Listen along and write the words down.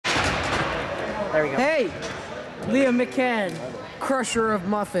There we go. Hey, Liam McCann, crusher of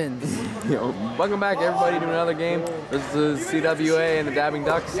muffins. Welcome back, everybody, to another game. This is CWA and the Dabbing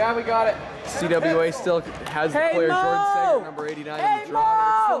Ducks. Yeah, we got it. CWA still has the player Jordan Sager, number 89, in the draw. But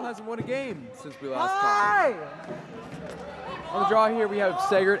it still hasn't won a game since we last talked. On the draw here, we have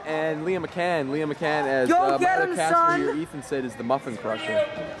Segert and Liam McCann. Liam McCann, as my other caster here, Ethan said, is the muffin crusher.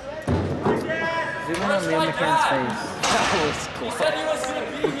 Zoom in on Liam McCann's face. That was close.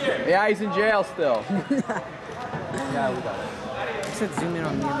 Yeah, he's in jail still. Yeah, we got it. I said zoom in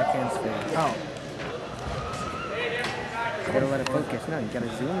on Liam McCann's face. Oh. You gotta let it focus. No, you gotta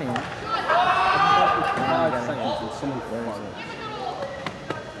zoom in.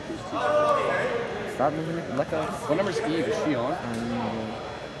 Stop moving it. Let go. What number is Eve? Is she on?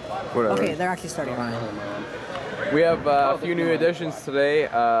 Whatever. Okay, they're actually starting on. We have a few new additions today.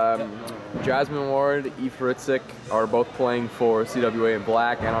 Jasmine Ward, Eve Ritzik are both playing for CWA in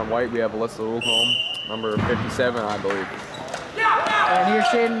black, and on white we have Alyssa Ulholm, number 57, I believe. And here's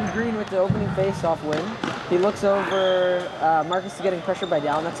Shaden Green with the opening face-off win. He looks over, Marcus is getting pressured by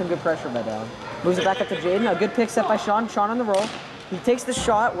Down. That's some good pressure by Down. Moves it back up to Jaden. A good pick set by Sean. Sean on the roll. He takes the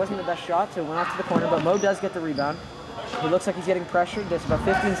shot. Wasn't the best shot, so it went off to the corner, but Mo does get the rebound. He looks like he's getting pressured. There's about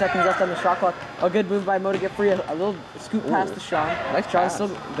 15 seconds left on the shot clock. A good move by Mo to get free. A little scoop past to Sean. Nice Sean pass. still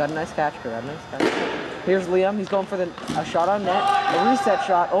got a nice catch. Nice catch. Here's Liam. He's going for a shot on net. A reset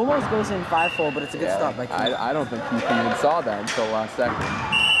shot. Almost goes in 5-hole, but it's a good stop by Keith. I don't think Keith even saw that until the last second.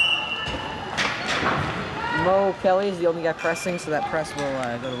 Mo Kelly is the only guy pressing, so that press will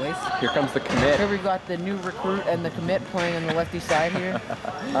go to waste. Here comes the commit. Here we've got the new recruit and the commit playing on the lefty side here.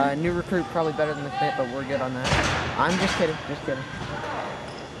 New recruit probably better than the commit, but we're good on that. I'm just kidding, just kidding.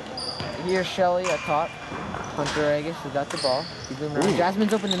 Here's Shelly at top. Hunter Agus, who got the ball. He's moving around.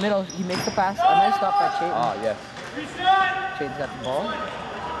 Jasmine's open in the middle. He makes the pass. A nice stop by Chayton. Ah, yes. Chayton's got the ball.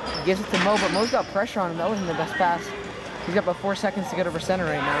 He gives it to Mo, but Mo's got pressure on him. That wasn't the best pass. He's got about 4 seconds to get over center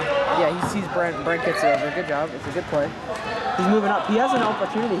right now. Yeah, he sees Brent. Brent gets it over. Good job. It's a good play. He's moving up. He has an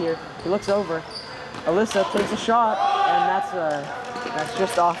opportunity here. He looks over. Alyssa takes a shot, and that's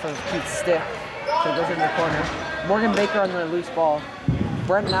just off of Keith's stick. So it goes in the corner. Morgan Baker on the loose ball.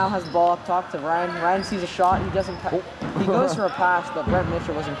 Brent now has the ball up top to Ryan. Ryan sees a shot. He doesn't. He goes for a pass, but Brent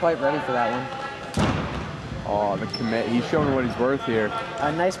Mitchell wasn't quite ready for that one. Oh, the commit. He's showing what he's worth here.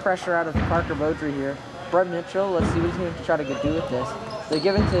 A nice pressure out of Parker Beaudry here. Brent Mitchell, let's see what he's going to try to do with this. They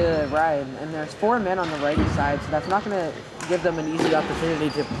give it to Ryan, and there's 4 men on the righty side, so that's not going to give them an easy opportunity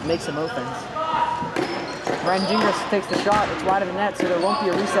to make some offense. Ryan Gingras takes the shot. It's wide of the net, so there won't be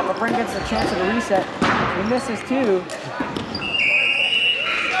a reset, but Brent gets a chance at a reset. He misses 2.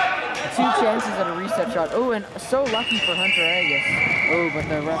 2 chances at a reset shot. Oh, and so lucky for Hunter Agus. Oh, but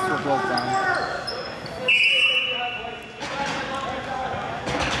the refs were both down.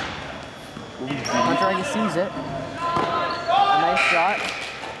 Hunter Agus sees it. A nice shot.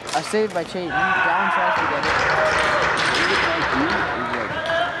 A save by Chayton. Down tries to get it.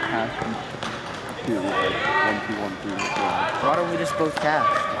 Why don't we just both cast?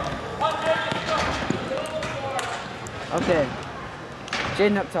 Okay.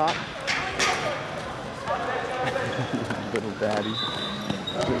 Jaden up top. Little daddy.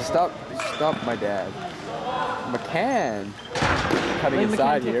 Stop my dad. McCann. Cutting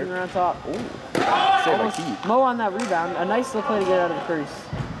inside here. Around top. Mo on that rebound. A nice little play to get out of the crease.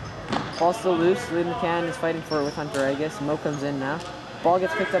 Ball still loose. Liam McCann is fighting for it with Hunter Agus. Mo comes in now. Ball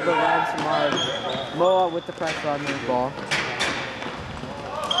gets picked up by Ryan Samard. Mo out with the pressure on the ball.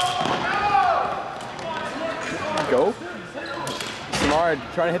 Go. Samard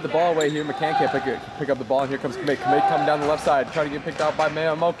trying to hit the ball away here. McCann can't pick up the ball, and here comes Commit. Commit coming down the left side, trying to get picked out by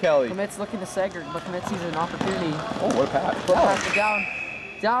Mo Kelly. Commit's looking to Segert, but Commit sees an opportunity. Oh, what a pass. Pass to Down.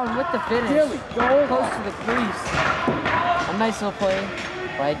 Down with the finish. Really? Go close to the crease. A nice little play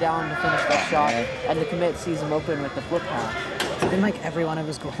by Down to finish that shot, and the Commit sees him open with the flip pass. It's been like every one of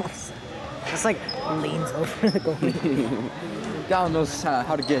his goals. Just like leans over the goalie. Down knows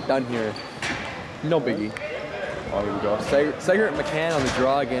how to get it done here. No biggie. Oh, here we go. Segert and McCann on the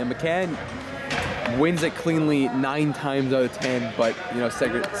draw again. McCann wins it cleanly 9 times out of 10, but you know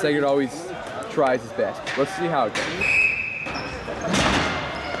Segert always tries his best. Let's see how it goes.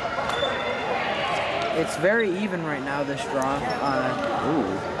 It's very even right now, this draw.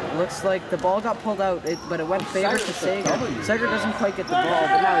 Looks like the ball got pulled out, but it went favor to Segert. Segert doesn't quite get the ball,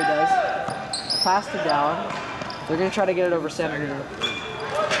 but now he does. Pass to Down. They're going to try to get it over center here.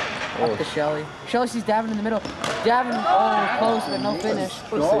 Up to Shelly. Shelly sees Davin in the middle. Davin, close, but no finish.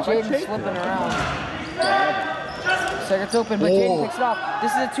 Jaden's slipping around. Segert's open, but Jaden picks it off.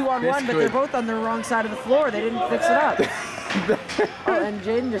 This is a 2-on-1, but they're both on the wrong side of the floor. They didn't fix it up. Oh, and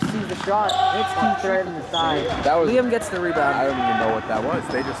Jaden just sees the shot, hits Keith right in the thigh. That was, Liam gets the rebound. I don't even know what that was.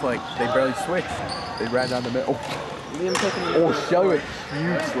 They just they barely switched. They ran down the middle. Liam taking the Shelly with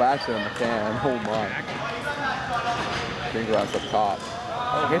huge slash on the can. Oh my. Gingras up top.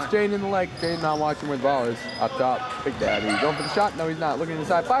 Hits Jaden in the leg. Jaden not watching where the ball is. Up top. Big Daddy. Going for the shot. No, he's not. Looking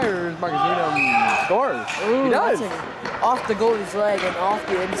inside. Fires. Marcus Needham scores. Ooh, He does. Off the goalie's leg and off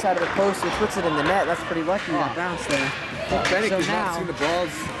the inside of the post, which puts it in the net. That's pretty lucky that bounce there. Bennett So has now- not seen the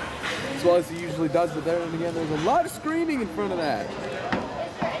balls as well as he usually does, but there and again, there's a lot of screening in front of that.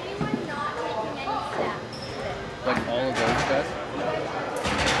 Like all of those guys?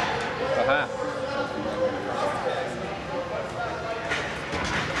 Aha.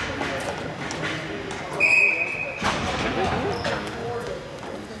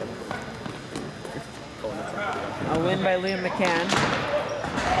 A win by Liam McCann.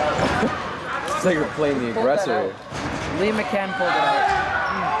 It's like you're playing the aggressor. Liam McCann pulled it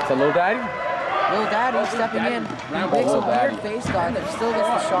out. It's a little daddy? Little Daddy stepping in. He makes a Little Daddy. weird face guard that still gets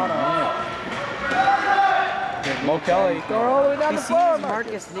the shot off. Mo Kelly. Throw all the way down He the sees floor.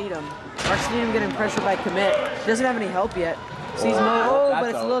 Marcus Needham. Marcus Needham getting pressured by commit. Doesn't have any help yet. Sees Mo, but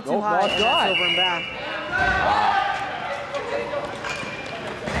it's a little too high. And that's over and back.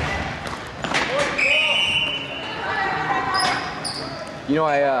 You know,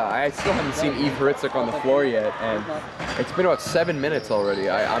 I still haven't seen Eve Hritzek on the floor yet, and it's been about 7 minutes already.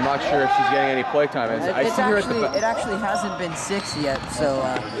 I'm not sure if she's getting any play time. I It see her at the actually hasn't been 6 yet, so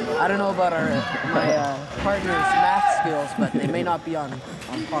I don't know about my partner's math skills, but they may not be on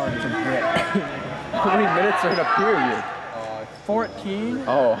par with him. How many minutes are in a period? 14.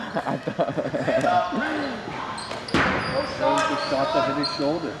 Oh, I thought. Just shot that hit his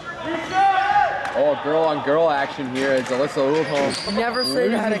shoulder. Oh, girl-on-girl action here as Alyssa Oldholm. Never say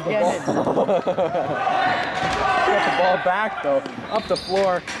that again. Got the ball back though, up the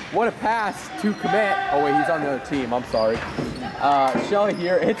floor. What a pass to commit. Oh wait, he's on the other team. I'm sorry. Shelly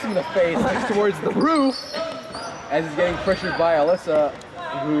here hits him in the face, looks towards the roof as he's getting pressured by Alyssa,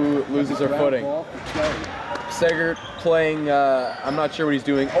 who loses her footing. Segert playing. I'm not sure what he's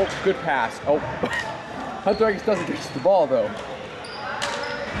doing. Oh, good pass. Oh, Hunter Eggs doesn't catch the ball though.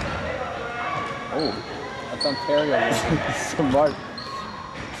 Oh, That's Ontario.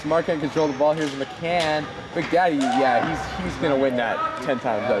 Smart can control the ball. Here's McCann. Big Daddy, yeah, he's gonna win that 10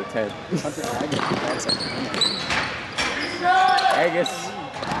 times out of 10. Agus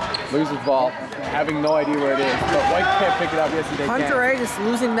loses ball, having no idea where it is. But White can't pick it up. Yes, they Hunter can. Agus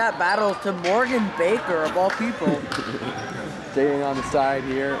losing that battle to Morgan Baker, of all people. Staying on the side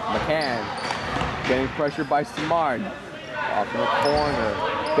here. McCann getting pressured by Samard. Off in the corner.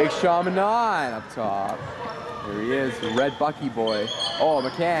 Big Shamanon up top. Here he is, the red Bucky boy. Oh,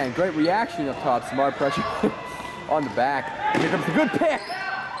 McCann, great reaction up top. Smart pressure on the back. Here comes the good pick.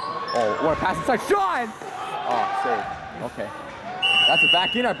 Oh, what a pass inside. Sean! Oh, save. Okay. That's a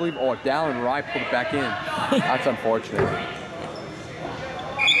back in, I believe. Oh, Dallin Rye pulled it back in. That's unfortunate.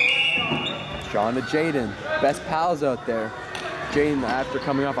 Sean to Jaden. Best pals out there. Jaden, after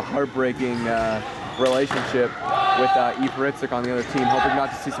coming off a heartbreaking relationship with Eve Hritzek on the other team, hoping not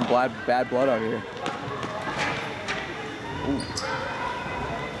to see some bad blood out here. Ooh.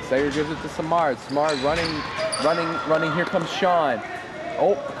 Sager gives it to Samard. Samard running. Here comes Sean.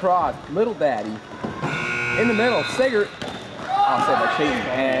 Oh, across. Little Daddy. In the middle. Sager. I'll say by Chase.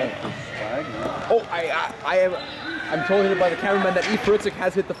 And oh, I'm told here by the cameraman that Eve Hritzek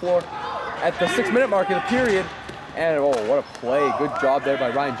has hit the floor at the 6-minute mark of the period. And oh, what a play. Good job there by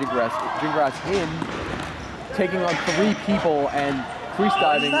Ryan Gingras. Gingras in, taking on 3 people and crease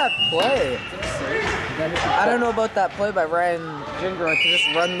diving. What's that play? I don't know about that play by Ryan Gingras to just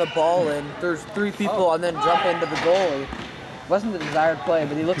run the ball in. There's 3 people and then jump into the goalie. Wasn't the desired play,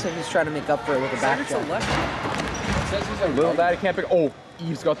 but he looks like he's trying to make up for it with a back check. Little Daddy can't pick. Oh,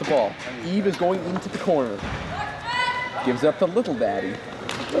 Eve's got the ball. Eve is going into the corner. Gives it up to Little Daddy.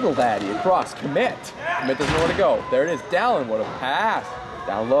 Little Daddy across. Commit. Commit doesn't know where to go. There it is. Dallin. What a pass.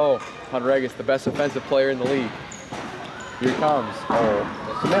 Down low. Hunter Eggus, the best offensive player in the league. Here he comes. Oh,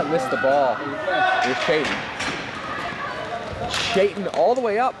 Commit missed the ball. Here's Chayton. Chayton all the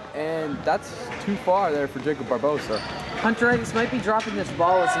way up, and that's too far there for Jacob Barbosa. Hunter Eggus might be dropping this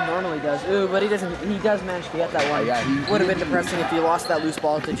ball as he normally does. Ooh, but he doesn't. He does manage to get that one. Yeah, he would have been depressing if he lost that loose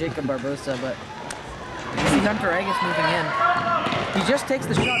ball to Jacob Barbosa, but you see Hunter Eggus moving in. He just takes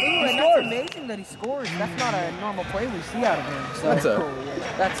the shot. Ooh, and that's amazing that he scores. That's not a normal play we see out of him. So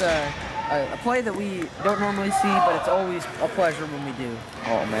that's a play that we don't normally see, but it's always a pleasure when we do.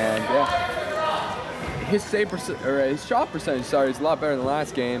 Oh man, yeah. His his shot percentage, sorry, is a lot better than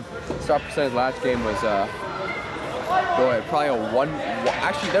last game. His shot percentage last game was Boy, probably a one.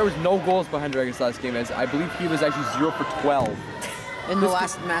 Actually, there was no goals behind Dragon's last game, as I believe he was actually 0 for 12. In the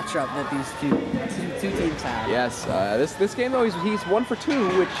last matchup that these two teams had. Yes, this game though he's 1 for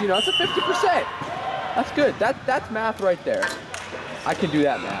 2, which that's a 50%. That's good. That's math right there. I can do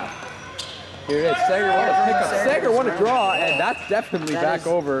that math. Here it is. Sager won a pickup. Sager won a draw, and that's definitely back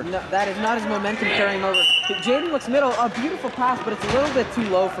over. No, that is not his momentum carrying over. Jaden looks middle. A beautiful pass, but it's a little bit too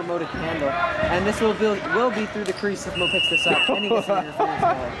low for Mo to handle. And this will be through the crease if Mo picks this up. And he gets an interference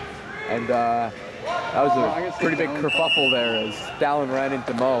ball. And that was a pretty big kerfuffle there as Dallin ran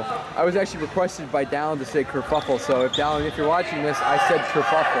into Mo. I was actually requested by Dallin to say kerfuffle, so Dallin, if you're watching this, I said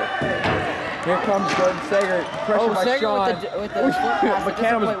kerfuffle. Here comes Jordan Sager, pressured by Sager Sean. with the pass,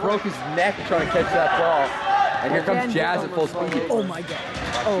 McCann almost broke his neck trying to catch that ball. And here comes Jazz at full speed. Oh my god.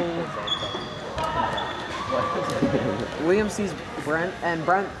 William sees Brent, and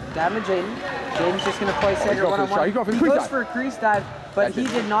Brent damaged Jaden. Jaden's just going to play Sager one-on-one. He goes for a crease dive, but he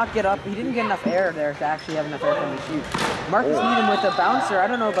did not get up. He didn't get enough air there to actually have enough air for him to shoot. Marcus Needham with a bouncer. I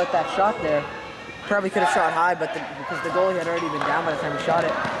don't know about that shot there. Probably could have shot high, but because the goalie had already been down by the time he shot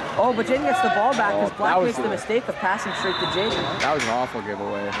it. Oh, but Jaden gets the ball back because Black makes the mistake of passing straight to Jaden. That was an awful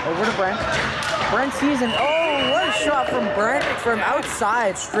giveaway. Over to Brent. Brent sees an what a shot from Brent from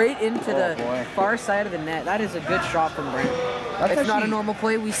outside straight into the far side of the net. That is a good shot from Brent. It's not a normal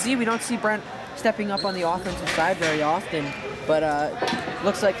play we don't see Brent stepping up on the offensive side very often, but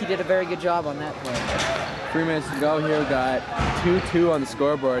looks like he did a very good job on that play. 3 minutes to go here. We got 2-2 on the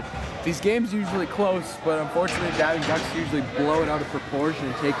scoreboard. These games usually close, but unfortunately, Davy Ducks usually blow it out of proportion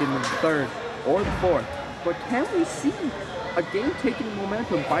and take it in the third or the fourth. But can we see a game taking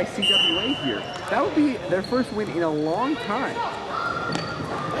momentum by CWA here? That would be their first win in a long time.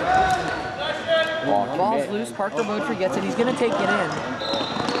 Ball's loose. Parker Botry gets it. He's going to take it in.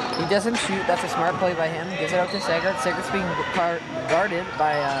 He doesn't shoot. That's a smart play by him. Gives it out to Segert. Segert's being guarded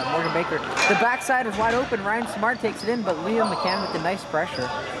by Morgan Baker. The backside is wide open. Ryan Smart takes it in, but Liam McCann with the nice pressure.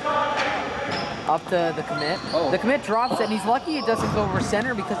 Up to the commit. The commit drops it, and he's lucky it doesn't go over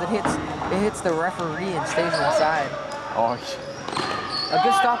center because it hits the referee and stays inside. A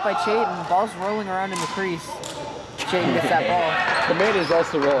good stop by Chayton. Ball's rolling around in the crease. Chayton gets that ball. Commit is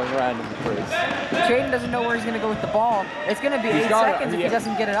also rolling around in the crease. Chayton doesn't know where he's going to go with the ball. It's going to be 8 seconds if he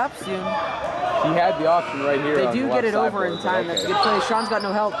doesn't get it up soon. He had the option right here. They do get it over in time. That's a good play. Sean's got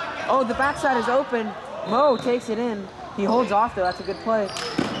no help. Oh, the backside is open. Mo takes it in. He holds off though. That's a good play.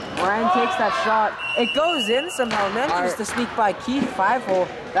 Ryan takes that shot. It goes in somehow. Manages to sneak by Keith 5-hole.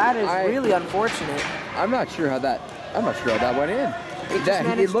 That is really unfortunate. I'm not sure how that went in.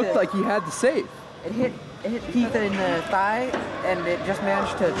 It looked like he had the save. It hit Keith in the thigh, and it just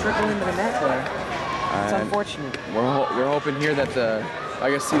managed to trickle into the net there. It's unfortunate. We're hoping here that I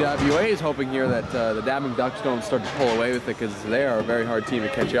guess CWA is hoping here that the Damming Ducks don't start to pull away with it because they are a very hard team to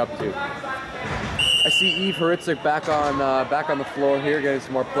catch up to. I see Eve Horitzik back on the floor here, getting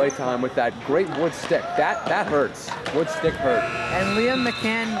some more play time with that great wood stick. That hurts. Wood stick hurt. And Liam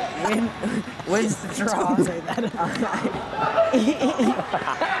McCann wins the draw.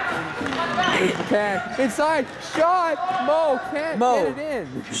 McCann inside shot. Mo can't get it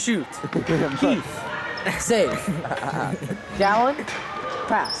in. Shoot. Keith. Save. Dallin.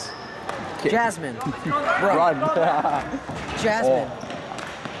 Pass. Jasmine. Run. Jasmine.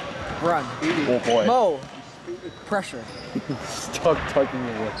 Run. Oh boy. Mo. Pressure. Stop tugging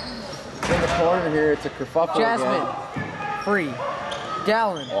it. In the corner here, it's a kerfuffle Jasmine. again. Free.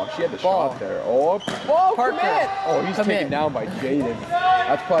 Dallin. Oh, she had the Ball. shot there. Oh, Parker. Commit. Oh, he's taken down by Jaden.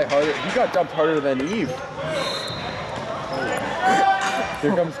 That's probably harder. He got dumped harder than Eve.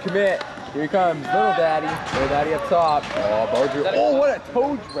 Here comes Commit. Here he comes, Little Daddy. Little Daddy up top. Oh, Bodger. Oh, what a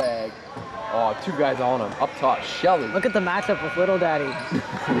toe drag. Oh, 2 guys on him. Up top, Shelly. Look at the matchup with Little Daddy.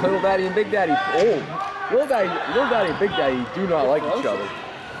 Little Daddy and Big Daddy. Oh, Little Daddy and Big Daddy do not like each other.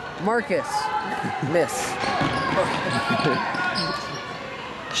 Marcus. Miss.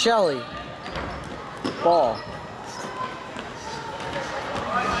 Shelly. Ball.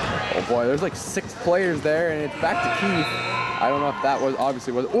 Oh boy, there's like 6 players there, and it's back to Keith. I don't know if that was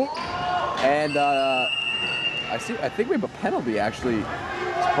obviously was. Oh, and I think we have a penalty actually.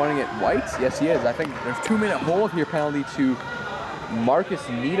 He's pointing at Whites. Yes, he is. I think there's 2-minute hold here penalty to Marcus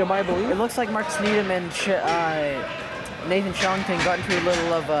Needham, I believe. It looks like Marcus Needham and Nathan Shongton got into a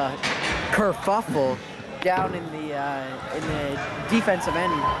little of a kerfuffle down in the defensive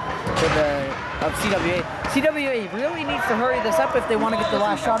end of CWA. CWA really needs to hurry this up if they want to get the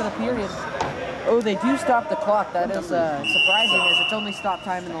last shot of the period. Oh, they do stop the clock. That is surprising, as it's only stop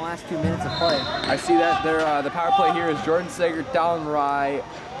time in the last 2 minutes of play. I see that the power play here is Jordan Sager, Dallin Rye,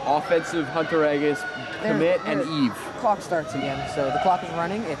 offensive Hunter Agus, commit, and Eve. Clock starts again, so the clock is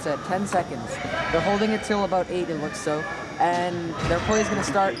running. It's at 10 seconds. They're holding it till about 8, it looks so. And their play is going to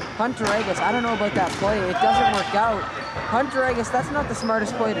start. Hunter Agus, I don't know about that play. It doesn't work out. Hunter Agus, that's not the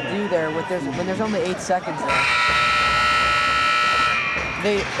smartest play to do there when there's only 8 seconds there.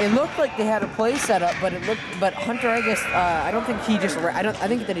 It looked like they had a play set up, but Hunter Agus, I don't think he just, I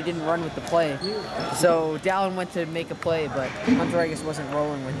think that he didn't run with the play. So Dallin went to make a play, but Hunter Agus wasn't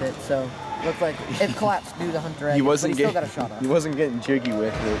rolling with it, so it looked like it collapsed due to Hunter Agus, but he still got a shot off. He wasn't getting jiggy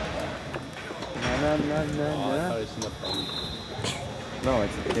with it. Oh, I thought it was in the phone. No,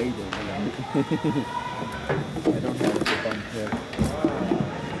 it's a day game. I don't have a fun pick.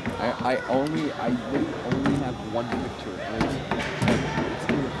 I really only have one picture. And it's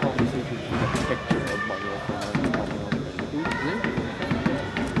in the conversation with a picture of my girlfriend.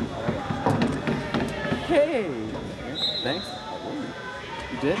 Hey! Thanks. I will be.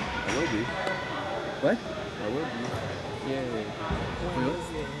 You did? I will be. What? I will be. Yay. Really?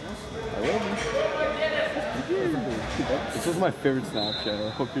 I will be. This is my favorite Snapchat. I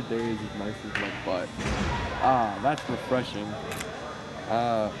hope your day is as nice as my butt. Ah, that's refreshing.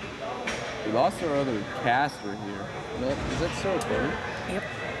 We lost our other caster here. No, is that so good? Yep.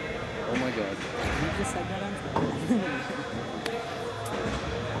 Oh my god. You just said that on time.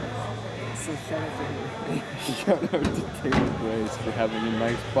 So shout out to him. Shout out to Taylor Grace for having a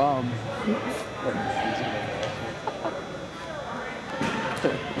nice bomb.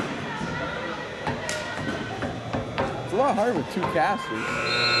 It's a lot harder with 2 casters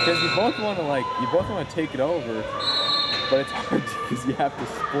because you both want to take it over, but it's hard because you have to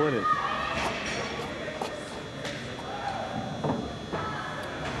split it.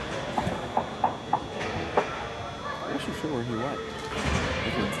 I'm not sure where he went.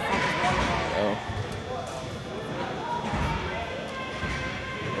 Oh.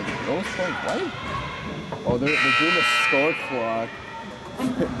 Those point white? Oh, they're doing the score clock.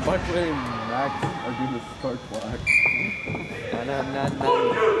 Buckley and Max are doing the score clock.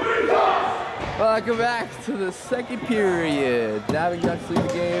 Welcome back to the second period. Dabbing Ducks lead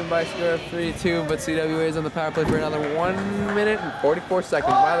the game by a score of 3-2, but CWA is on the power play for another 1 minute and 44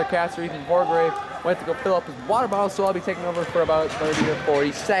 seconds. My other caster, Ethan Forgrave, went to go fill up his water bottle, so I'll be taking over for about 30 or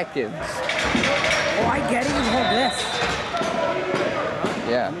 40 seconds. Oh, I get it. You hold this.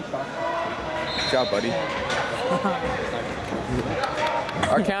 Yeah. Good job, buddy.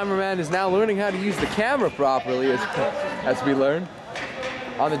 Our cameraman is now learning how to use the camera properly, as we learn.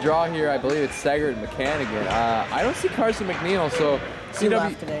 On the draw here, I believe it's Segert and McCann again. I don't see Carson McNeil, so He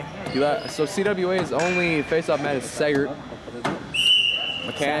left today. So CWA's only face-off man is Segert.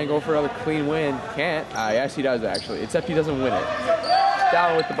 McCann go for another clean win. Can't. Yes, he does actually, except he doesn't win it.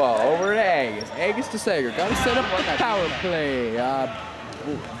 Down with the ball, over to Agus. Agus to Segert. Got to set up the power play.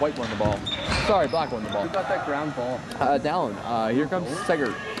 White won the ball. Sorry, black won the ball. Who got that ground ball? Dallin. Here comes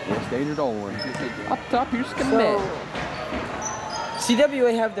Segert. Yes, danger Dolan. Up top, here's Commit.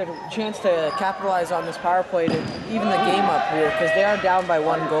 CWA have their chance to capitalize on this power play to even the game up here because they are down by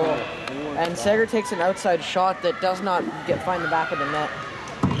 1 goal. And Sager takes an outside shot that does not find the back of the net.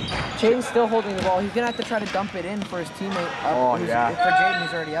 Jaden's still holding the ball. He's going to have to try to dump it in for his teammate. For Jaden,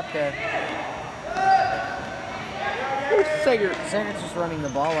 who's already up there. Here's Segert. Sager's just running the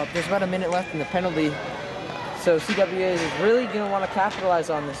ball up. There's about a minute left in the penalty. So CWA is really going to want to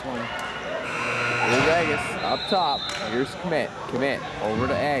capitalize on this one. Here's Agus, up top. Here's Commit. Commit, over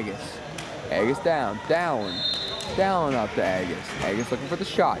to Agus. Agus down, Dallin up to Agus. Agus looking for the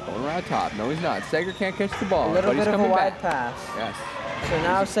shot, going around top. No, he's not. Sager can't catch the ball. A little bit of a wide back. pass. Yes. So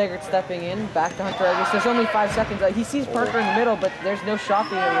now Sager stepping in, back to Hunter Agus. There's only 5 seconds. He sees Parker in the middle, but there's no shot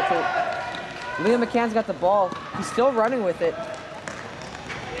being able to. Liam McCann's got the ball. He's still running with it.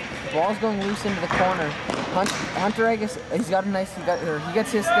 The ball's going loose into the corner. Hunter Agus, he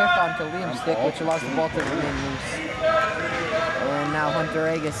gets his stick onto Liam's stick, which allows the ball to remain loose. And now Hunter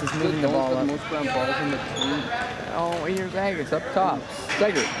Agus is moving the ball up. Most ground balls in the team. Oh, here's Agus up top.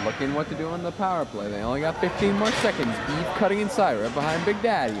 Segert looking what to do on the power play. They only got 15 more seconds. Eve cutting inside, right behind Big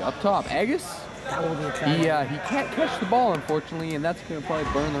Daddy. Up top, Agus. That will be a tragedy. He can't catch the ball, unfortunately, and that's going to probably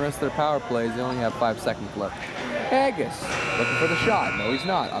burn the rest of their power plays. They only have 5 seconds left. Agus looking for the shot. No, he's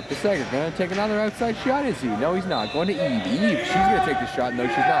not. Up to Segert. Going to take another outside shot, is he? No, he's not. Going to Eve. Eve, she's going to take the shot. No,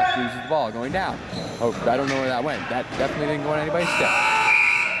 she's not. She loses the ball. Going down. Oh, I don't know where that went. That definitely didn't go on anybody's step.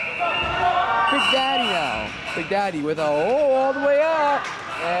 Big Daddy now. Big Daddy with a all the way up.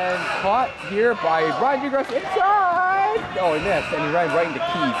 And caught here by Roger Gross inside. Oh, he missed. And he ran right into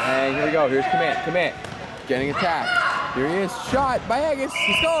Keith. And here we go. Here's Commit. Getting attacked. Here he is. Shot by Agus.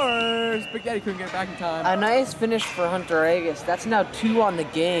 He scores. Big Daddy couldn't get it back in time. A nice finish for Hunter Agus. That's now 2 on the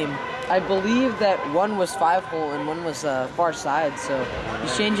game. I believe that one was 5-hole and one was far side, so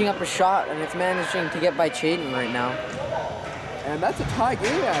he's changing up a shot and it's managing to get by Chayton right now. And that's a tie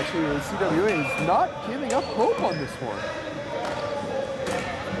game, actually. The CWA is not giving up hope on this one.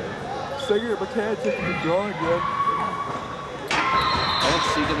 Sager McCann taking the draw again. I want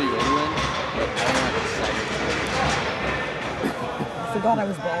CWA to win, but I don't want I forgot I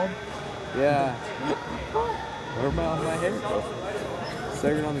was bald. Yeah. Where my hair go?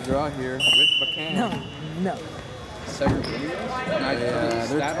 Sager on the draw here with McCann. No. Sager winning. Yeah,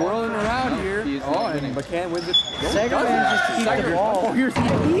 they're twirling around here. Oh, and McCann wins it. Sager manages to keep the ball. Oh, here's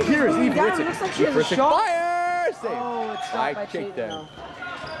Eve. Here's Eve. Down, looks like she has a shot. Fire! Save. Oh, it's stopped by kicked Chayton down. now.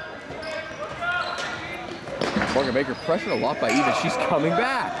 Morgan Baker pressured a lot by Eve, and she's coming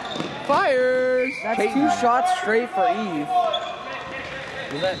back. Fires! That's Chayton. 2 shots straight for Eve.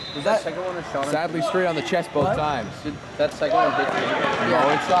 Was that second one a shot? Sadly straight on the chest both times. Did that second one hit you? No,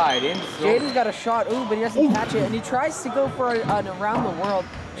 inside. Jaden's got a shot, ooh, but he doesn't catch it, and he tries to go for an around the world.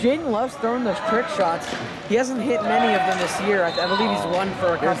 Jaden loves throwing those trick shots. He hasn't hit many of them this year. I believe he's won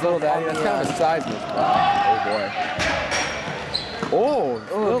for a Here's couple. Little Daddy. That's kind of a seismic. Oh, boy. Oh,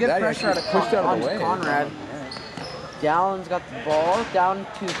 Good Daddy pressure out actually of pushed out of the way. Conrad. Dallon's got the ball down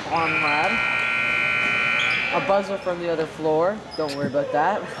to Conrad. A buzzer from the other floor. Don't worry about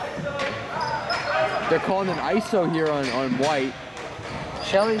that. They're calling an ISO here on White.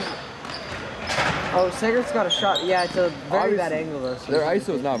 Shelly's. Oh, Sager's got a shot. Yeah, it's a very bad Obviously, angle though. So Their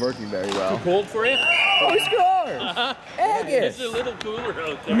ISO is not working very well. Cold for you? Oh, he scores! Agus! It's a little cooler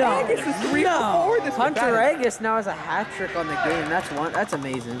out there. No, Agus is 3 for 4 this Hunter week. Agus now has a hat trick on the game. That's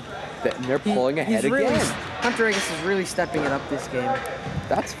amazing. And they're pulling ahead He's really, again. Hunter Agus is really stepping it up this game.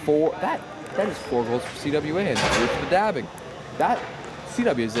 That's 4. That is 4 goals for CWA and 3 for the dabbing. That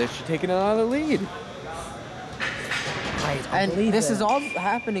CWA is actually taking another lead. And this is all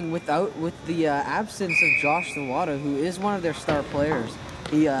happening with the absence of Josh Zawada, who is one of their star players.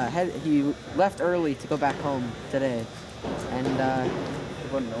 He left early to go back home today, and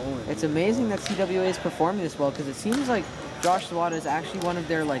it's amazing that CWA is performing this well because it seems like Josh Zawada is actually one of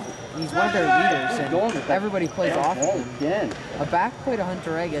their he's one of their leaders, and everybody plays off of him. A back play to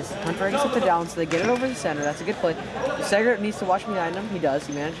Hunter Agus. Hunter Agus hit the down, so they get it over the center. That's a good play. Sager needs to watch behind him. He does.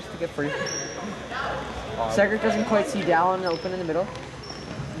 He manages to get free. Sager doesn't quite see Dallon open in the middle.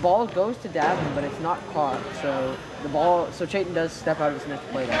 Ball goes to Davin, but it's not caught. So Chayton does step out of his next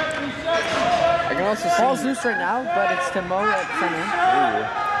play. I can also see. Ball's loose right now, but it's to Mo at center.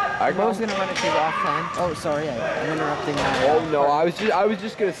 Mo's gonna run it to his off time. Oh, sorry, I'm interrupting. Oh no, I was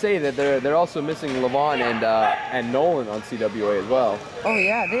just gonna say that they're also missing Levon and Nolan on CWA as well. Oh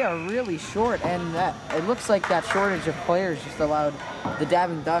yeah, they are really short, and it looks like that shortage of players just allowed the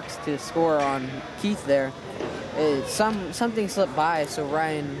Davin Ducks to score on Keith there. Something slipped by, so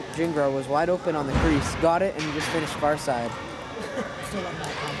Ryan Jingro was wide open on the crease, got it, and just finished far side. Still love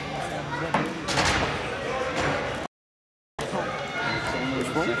that compliment.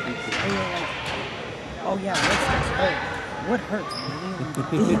 Oh yeah, wood hurts.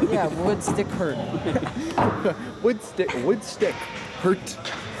 Yeah, wood stick hurt. Wood stick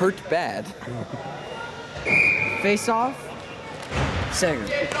hurt bad. Face off. Sager.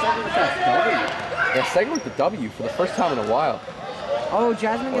 Yeah, Sager with the W for the first time in a while. Oh,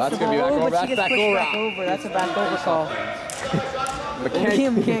 Jasmine gets the ball. Oh, but she gets pushed back over. That's a back over call.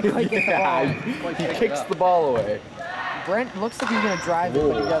 Liam can't quite get the ball. He kicks the ball away. Brent looks like he's going to drive it,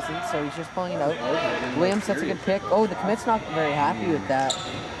 but he doesn't, so he's just pulling it out. Williams sets a good pick. Oh, the commit's not very happy with that.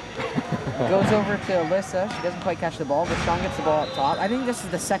 Goes over to Alyssa. She doesn't quite catch the ball, but Sean gets the ball up top. I think this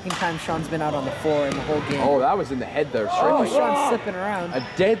is the second time Sean's been out on the floor in the whole game. Oh, that was in the head there. Oh, Sean's slipping around. A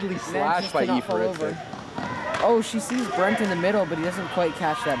deadly slash by Efer. Oh, she sees Brent in the middle, but he doesn't quite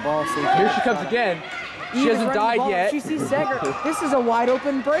catch that ball. So here she comes again. She hasn't died yet. She sees Sager. This is a wide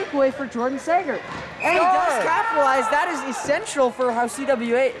open breakaway for Jordan Sager. And he does capitalize. That is essential for how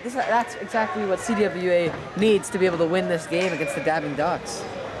CWA, that's exactly what CWA needs to be able to win this game against the Dabbing Ducks.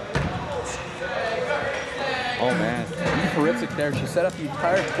 Oh man, Eve there. She set up the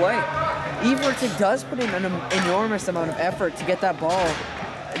entire play. Eve does put in an enormous amount of effort to get that ball,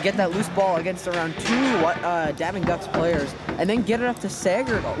 get that loose ball against around 2 Dabbing Ducks players, and then get it up to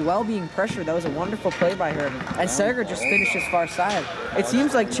Sager while being pressured. That was a wonderful play by her. And Sager just finished his far side. It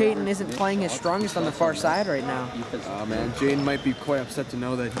seems like Chayton isn't playing his strongest on the far side right now. Oh man, Jane might be quite upset to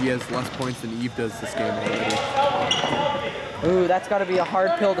know that he has less points than Eve does this game already. Ooh, that's got to be a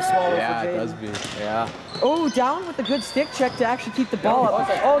hard pill to swallow Yeah, for it Jaden. does be. Yeah. Oh, down with a good stick check to actually keep the ball up.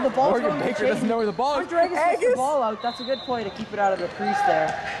 Oh, the ball's Morgan going to Baker doesn't know where the ball is. Hunter Agus gets the ball out. That's a good play to keep it out of the crease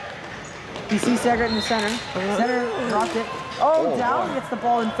there. You see Segert in the center. Center dropped it. Oh, Down gets the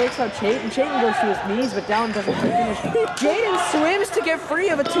ball and fakes out Chayton. Chayton goes to his knees, but Down doesn't finish. Jaden swims to get free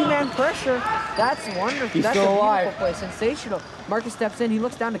of a two-man pressure. That's wonderful. He's That's still a alive. beautiful play. Sensational. Marcus steps in. He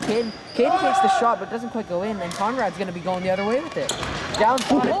looks down to Caden. Caden takes the shot, but doesn't quite go in, and Conrad's going to be going the other way with it. Down.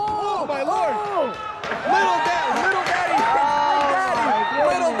 Oh, my lord!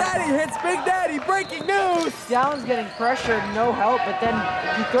 Little Daddy hits Big Daddy! Breaking news! Down's getting pressured, no help, but then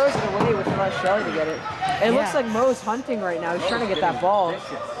he throws it away, which allows Shelly to get it. It looks like Mo's hunting right now. He's trying to get that ball.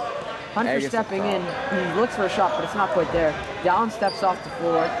 Hunter stepping in. He looks for a shot, but it's not quite there. Down steps off the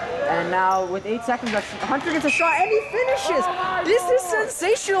floor. And now with 8 seconds left, Hunter gets a shot and he finishes. This is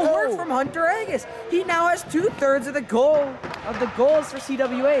sensational work from Hunter Agus. He now has 2/3 of the goals for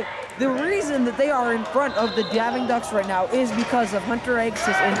CWA. The reason that they are in front of the Dabbing Ducks right now is because of Hunter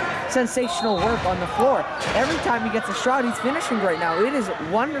Agus' sensational work on the floor. Every time he gets a shot, he's finishing right now. It is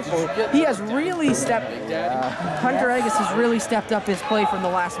wonderful. He has really stepped. Hunter Agus has really stepped up his play from the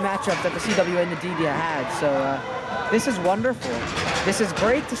last matchup that the CWA and the DD had. So this is wonderful. This is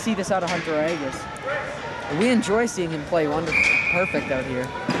great to see this out of Hunter Agus. We enjoy seeing him play wonderful, perfect out here.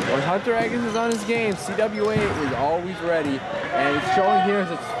 When Hunter Agus is on his game, CWA is always ready, and it's showing here as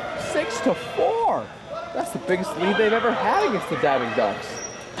it's 6-4. That's the biggest lead they've ever had against the Dabbing Ducks.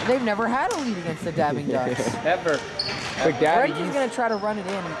 They've never had a lead against the Dabbing Ducks. Ever. Big Daddy. Brent is going to try to run it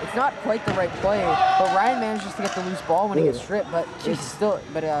in. It's not quite the right play, but Ryan manages to get the loose ball when he gets stripped, but it's still,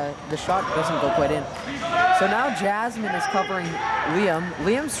 the shot doesn't go quite in. So now Jasmine is covering Liam.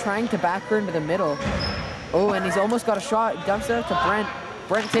 Liam's trying to back her into the middle. Oh, and he's almost got a shot. He dumps it out to Brent.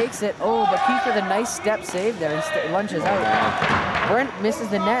 Brent takes it. Oh, but Keith with a nice step save there and lunges out. Brent misses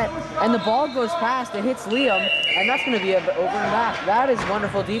the net, and the ball goes past. It hits Liam, and that's going to be over and back. That is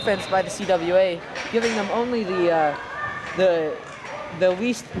wonderful defense by the CWA, giving them only the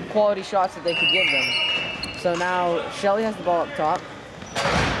least quality shots that they could give them. So now Shelly has the ball up top.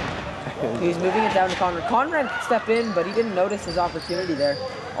 He's moving it down to Conrad. Conrad could step in, but he didn't notice his opportunity there.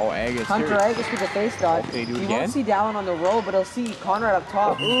 Oh, Agus. Hunter Agus with a face dodge. Okay, do it he again? won't see Dallin on the roll, but he'll see Conrad up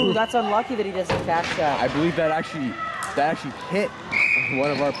top. Ooh, that's unlucky that he doesn't catch that. I believe that actually hit one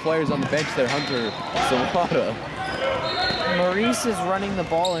of our players on the bench there, Hunter Salata. Maurice is running the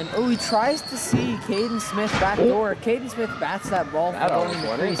ball in. Oh, he tries to see Caden Smith back door. Caden Smith bats that ball for going in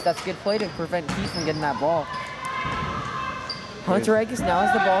the crease. That's a good play to prevent Keith from getting that ball. Hunter Agus now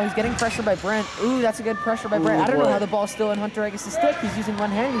has the ball. He's getting pressure by Brent. Ooh, that's a good pressure by Brent. I don't know how the ball's still in Hunter Agus' stick. He's using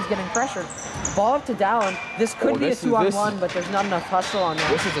one hand. He's getting pressured. Ball up to Dallin. This could be a 2-on-1, but there's not enough hustle on that.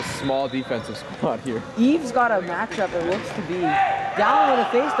 This is a small defensive squad here. Eve's got a matchup, it looks to be. Dallin with a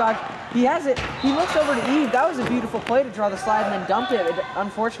face dodge. He has it. He looks over to Eve. That was a beautiful play to draw the slide and then dump it.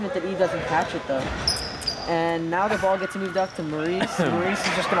 Unfortunate that Eve doesn't catch it, though. And now the ball gets moved up to Maurice. Maurice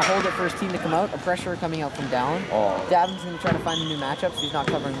is just going to hold it for his team to come out. A pressure coming out from Dallin. Davin's going to try to find a new matchup, so he's not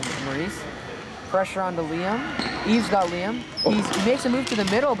covering Maurice. Pressure onto Liam. Eve's got Liam. He makes a move to the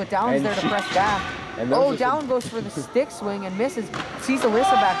middle, but Dallin's there to press back. Oh, Dallin goes for the stick swing and misses. Sees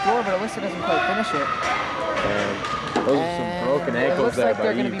Alyssa back door, but Alyssa doesn't quite finish it. Those are some broken ankles. It looks there like by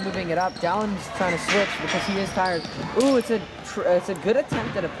they're going to Eve. be moving it up. Dallin's trying to switch because he is tired. Ooh, it's a good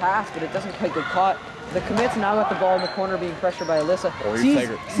attempt at a pass, but it doesn't quite get caught. The commit's now got the ball in the corner being pressured by Alyssa.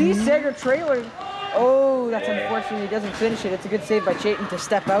 Sees Sager trailing. Oh, that's unfortunate. He doesn't finish it. It's a good save by Chayton to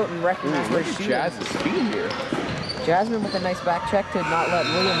step out and recognize where he's shooting. Jazz's speed here. Jasmine with a nice back check to not let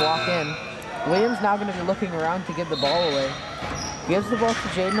William walk in. William's now going to be looking around to give the ball away. Gives the ball to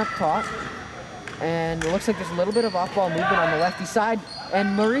Jaden up top. And it looks like there's a little bit of off-ball movement on the lefty side.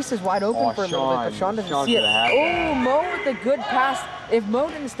 And Maurice is wide open for a little bit, but Sean doesn't see it. Oh, Mo with a good pass. If Mo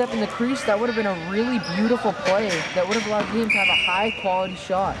didn't step in the crease, that would have been a really beautiful play. That would have allowed him to have a high-quality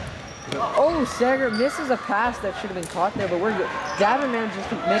shot. Oh, Sager misses a pass that should have been caught there, but we're good. Davin manages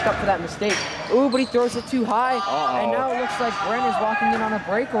to make up for that mistake. Ooh, but he throws it too high. And now it looks like Brent is walking in on a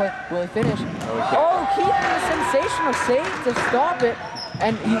breakaway. Will he finish? Oh, Keith with a sensational save to stop it.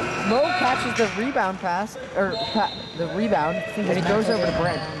 And Mo catches the rebound pass, or the rebound, and he throws over to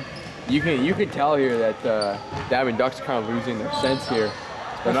Brent. You can tell here that Dabbing Ducks are kind of losing their sense here.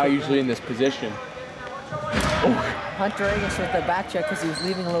 They're not usually in this position. Hunter Agus with the back check because he was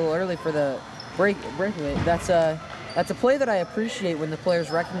leaving a little early for the breakaway. That's a play that I appreciate when the players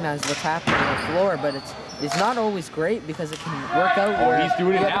recognize what's happening on the floor, but it's not always great because it can work out where he's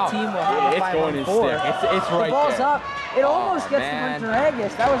doing it now. team will have a 5-on-4. It's right there. The ball's up. It almost gets man. to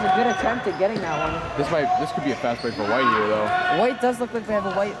Monterregas. That was a good attempt at getting that one. This could be a fast break for White here though. White does look like they have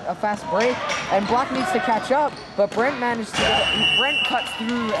a fast break, and Black needs to catch up, but Brent managed to Brent cuts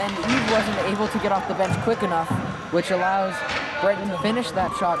through, and Eve wasn't able to get off the bench quick enough, which allows Brent to finish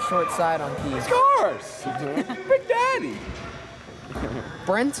that shot short side on Key. Scores! Big Daddy!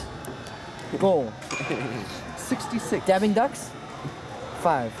 Brent, goal. 66. Dabbing Ducks,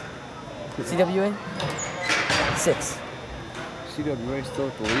 5. CWA, 6. CWA still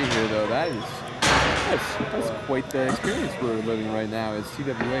at the lead here though. That's quite the experience we're living right now as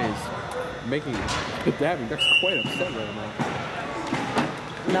CWA is making the Dabbing Ducks quite upset right now.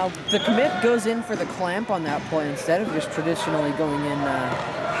 Now, the commit goes in for the clamp on that play instead of just traditionally going in,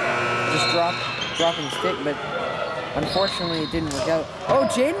 just dropping stick, but unfortunately it didn't work out. Oh,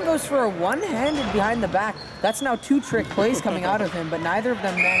 Jaden goes for a one-handed behind the back. That's now 2 trick plays coming out of him, but neither of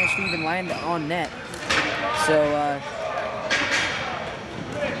them managed to even land on net. So,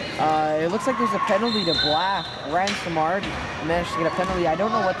 it looks like there's a penalty to Black. Ryan Samard managed to get a penalty. I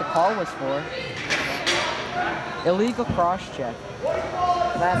don't know what the call was for. Illegal cross-check.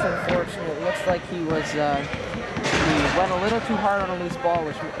 That's unfortunate. It looks like he was, he went a little too hard on a loose ball,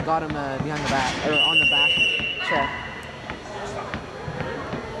 which got him behind the back, or on the back check.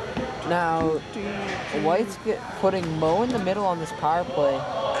 Now, White's putting Mo in the middle on this power play.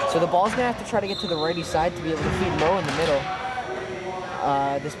 So the ball's gonna have to try to get to the righty side to be able to feed Mo in the middle.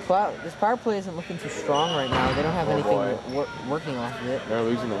 This power play isn't looking too strong right now. They don't have anything working off of it. They're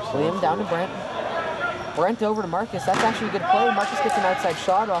losing their Liam down to Brent. Brent over to Marcus. That's actually a good play. Marcus gets an outside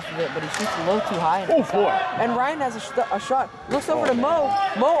shot off of it, but he shoots low too high. Oh boy! And Ryan has a shot. Looks over to Mo.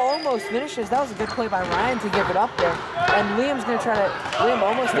 Mo almost finishes. That was a good play by Ryan to give it up there. And Liam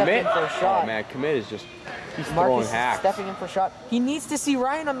almost stepped in for a shot. Oh man, commit is just, he's Marcus throwing hacks. stepping in for a shot. He needs to see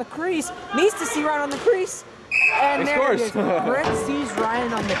Ryan on the crease. And He there scores. it is. Brent sees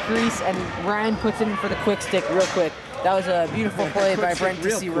Ryan on the crease, and Ryan puts it in for the quick stick real quick. That was a beautiful play by Brent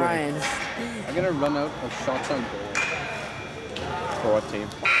to see Ryan. I'm gonna run out of shots on goal. For what team?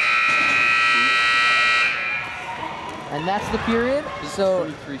 And that's the period. So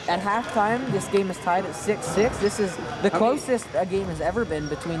 23 shots. at halftime, this game is tied at 6-6. This is the closest a game has ever been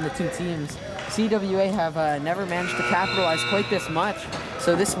between the two teams. CWA have never managed to capitalize quite this much.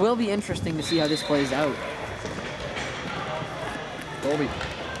 So this will be interesting to see how this plays out. Colby.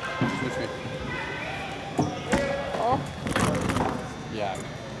 Switch me. Oh. Yeah.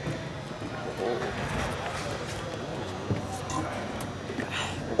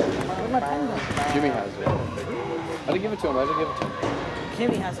 Jimmy has it. I didn't give it to him.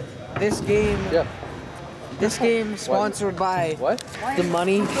 Kimmy has it. This game. Yeah. This game sponsored by What? the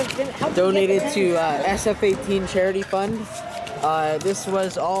money donated to SF18 Charity Fund. This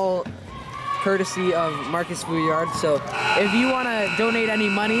was all courtesy of Marcus Fouillard. So if you want to donate any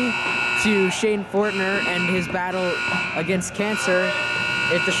money to Shane Fortner and his battle against cancer,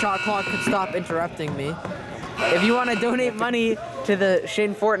 if the shot clock could stop interrupting me. If you want to donate money to the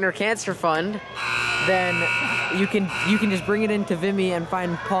Shane Fortner Cancer Fund, then you can just bring it into Vimy and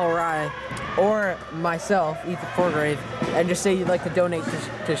find Paul Rye or myself, Ethan Forgrave, and just say you'd like to donate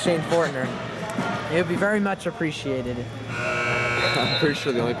to Shane Fortner. It would be very much appreciated. I'm pretty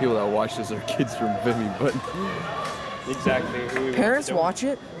sure the only people that watch this are kids from Vimy, but Exactly. Parents watch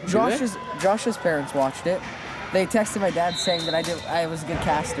it. Josh's parents watched it. They texted my dad saying that I was a good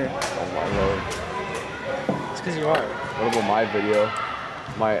caster. oh my lord. It's because you are. What about my video?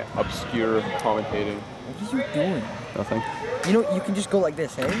 My obscure commentating. What are you doing? Nothing. You know, you can just go like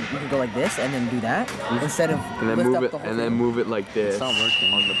this, hey? You can go like this and then do that instead of And then lift move up it the whole and thing. then move it like this. It's not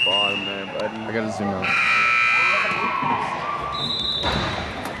working. On the bottom there, buddy. I gotta zoom out.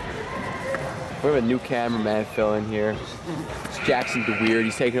 We have a new cameraman filling here. It's Jackson DeWeird.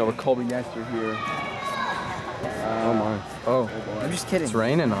 He's taking over Colby Nestor here. Oh my. Oh. I'm just kidding. It's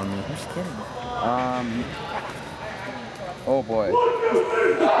raining on me. I'm just kidding. Oh boy.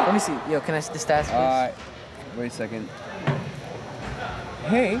 Let me see. Yo, can I see the stats, please? Wait a second.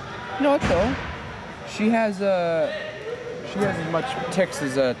 Hey, no, what though? She has as much ticks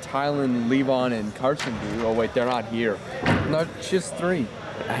as Tylen, Levon, and Carson do. Oh wait, they're not here. no, she has 3.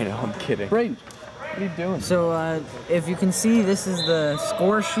 I know, I'm kidding. Great. What are you doing? So, if you can see, this is the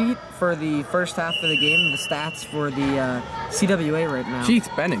score sheet for the first half of the game, the stats for the CWA right now. Keith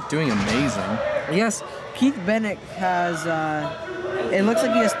Bennett doing amazing. Yes, Keith Bennett has, it looks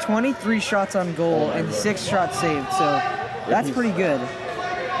like he has 23 shots on goal and 6 shots saved, so that's pretty good.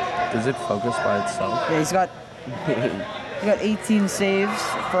 Does it focus by itself? Yeah, he's got 18 saves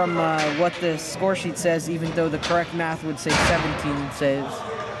from what the score sheet says, even though the correct math would say 17 saves.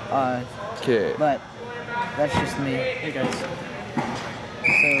 Okay. But That's just me. Hey guys. So,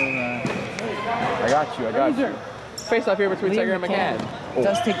 I got you. Face off here between Sager and McCann.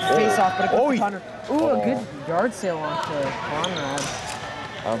 does take the face off, but it goes Oh, to Conrad. Ooh, a good yard sale onto Conrad.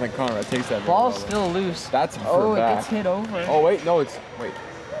 I don't think Conrad takes that. Ball's very still loose. That's for Oh, it back. gets hit over. Oh wait, no, wait.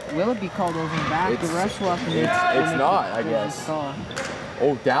 Will it be called over and back? The It's- refs will have to it's not, I guess. Call.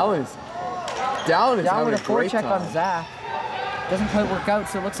 Oh, Dallin is Down having with a a great forecheck time. on Zach. Doesn't quite work out,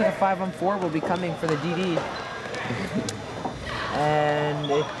 so it looks like a 5-on-4 will be coming for the DD. And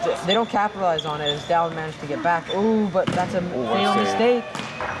they don't capitalize on it as Dallin managed to get back. Ooh, but that's a fatal save. mistake.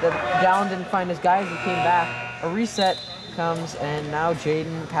 Dallin didn't find his guys and came back. A reset comes, and now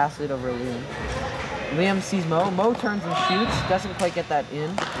Jaden passes it over to Liam. Liam sees Mo. Mo turns and shoots. Doesn't quite get that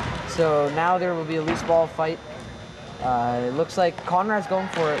in. So now there will be a loose ball fight. It looks like Conrad's going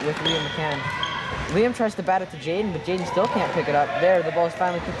for it with Liam McCann. Liam tries to bat it to Jaden, but Jaden still can't pick it up. There, the ball is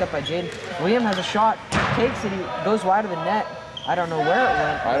finally picked up by Jaden. Liam has a shot, takes it, he goes wide of the net. I don't know where it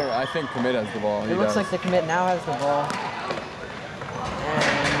went. I think Commit has the ball. It looks like the commit now has the ball.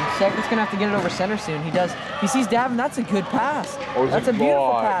 And Segret's gonna have to get it over center soon. He does. He sees Davin. That's a good pass. Oh, it's That's a a beautiful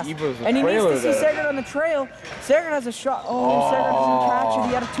ball. pass. He was a And he needs trailer to see there. Segret on the trail. Segret has a shot. Oh, Segret doesn't catch it.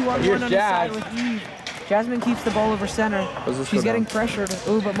 He had a 2-on-1 Here's on his side Jazz. with Eve. Jasmine keeps the ball over center. What's this She's for getting now? pressured.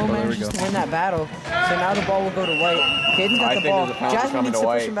 Ooh, but Mo there we manages go. to win that battle. So now the ball will go to White. Caden's got I the think ball. there's a penalty Jasmine coming needs to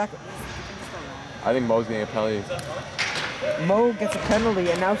to push White. him back. I think Mo's getting a penalty. Mo gets a penalty,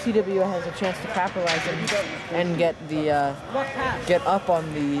 and now CWA has a chance to capitalize and get the get up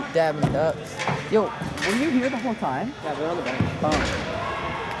on the Davin Ducks. Yo, were you here the whole time? Yeah, they're on the bench.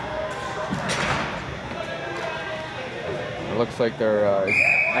 It looks like they're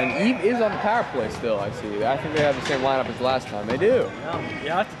and Eve is on the power play still. I see. I think they have the same lineup as last time. They do. You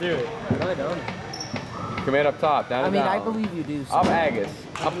have to do it. No, I don't. Commit up top, down I and mean, down. I believe you do. So. Up Agus,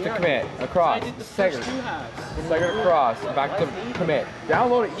 up to Commit, across, I did the first Segert, 2 halves. Segert across, back to Commit.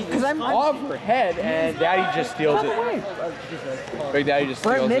 Download it, because I'm off her head, and Daddy just steals it. Big Daddy just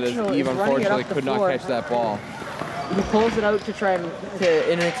Brett steals it Mitchell as is Eve running it unfortunately up the could not floor. catch that ball. He pulls it out to try and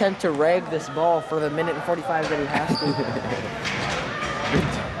in an attempt to rag this ball for the minute and 45 that he has to.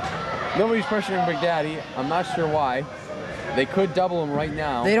 Nobody's pressuring Big Daddy. I'm not sure why. They could double him right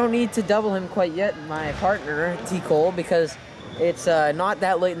now. They don't need to double him quite yet, my partner, T. Cole, because it's not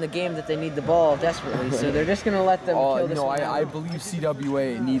that late in the game that they need the ball desperately. So they're just going to let them kill this no, one I out. believe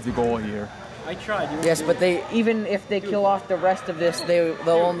CWA needs a goal here. I tried. Yes, but they even if they kill off the rest of this, they'll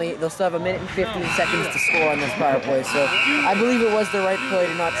still have a minute and 15 seconds to score on this power play. So I believe it was the right play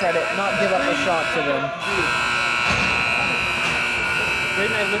to not give up a shot to them. Great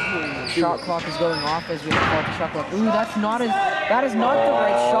night listening. Shot clock is going off as we call the shot clock. Ooh, that is not the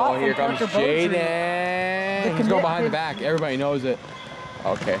right shot here from comes Parker Beaudry. Jaden. He's going behind the back. Everybody knows it.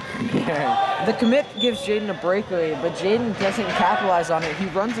 Okay. The commit gives Jaden a breakaway, but Jaden doesn't capitalize on it. He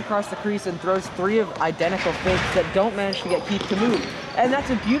runs across the crease and throws 3 of identical fakes that don't manage to get Keith to move. And that's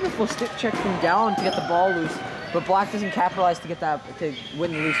a beautiful stick check from Dallin to get the ball loose, but Black doesn't capitalize to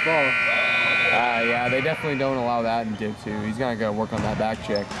win the loose ball. Yeah, they definitely don't allow that in Div 2. He's gonna go work on that back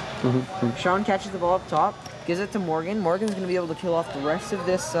check. Sean catches the ball up top, gives it to Morgan. Morgan's going to be able to kill off the rest of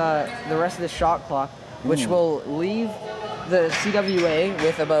this shot clock, which will leave the CWA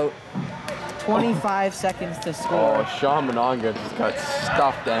with about 25 seconds to score. Oh, Sean Mononga just got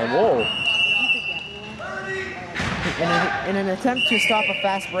stuffed and whoa. In an attempt to stop a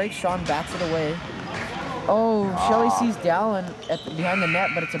fast break, Sean bats it away. Oh, Shelly sees Dallin behind the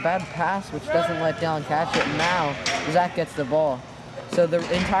net, but it's a bad pass, which doesn't let Dallin catch it. And now Zach gets the ball. So the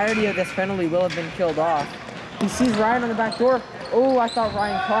entirety of this penalty will have been killed off. He sees Ryan on the back door. Oh, I thought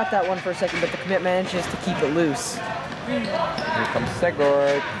Ryan caught that one for a second, but the commit manages to keep it loose. Here comes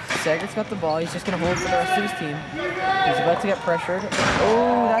Segert. Segert's got the ball. He's just going to hold for the rest of his team. He's about to get pressured.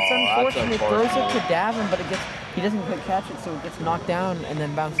 Oh, that's unfortunate. He throws it to Davin, but he doesn't quite catch it, so it gets knocked down and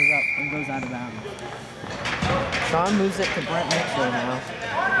then bounces up and goes out of bounds. Sean moves it to Brent Mitchell now.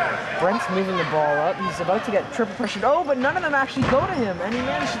 Brent's moving the ball up. He's about to get triple pressured. Oh, but none of them actually go to him, and he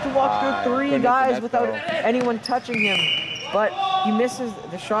manages to walk through 3 couldn't guys net without though. anyone touching him. But he misses.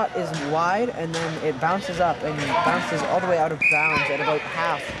 The shot is wide, and then it bounces up and bounces all the way out of bounds at about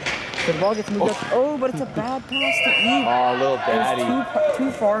half. So the ball gets moved up. Oh, but it's a bad pass to Eve. Oh, little Daddy. It was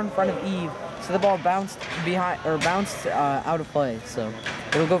too far in front of Eve, so the ball bounced out of play. So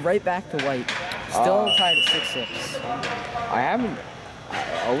it'll go right back to White. Still tied at 6-6. I haven't.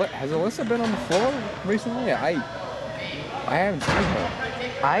 Has Alyssa been on the floor recently? I haven't seen her.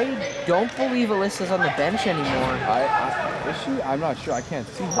 I don't believe Alyssa's on the bench anymore. Is she? I'm not sure. I can't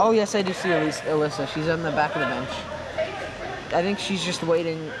see her. Oh yes, I do see Alyssa. She's on the back of the bench. think she's just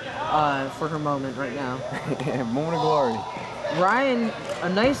waiting for her moment right now. Moment of glory. Ryan, a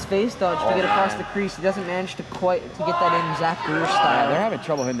nice face dodge to get across the crease. He doesn't manage to quite to get that in Zach Brewer style. They're having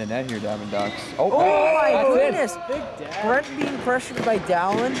trouble hitting the net here, Diamond Ducks. Oh my that's it. goodness! Brent being pressured by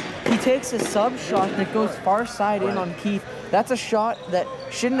Dowling. He takes a sub shot that goes far side in on Keith. That's a shot that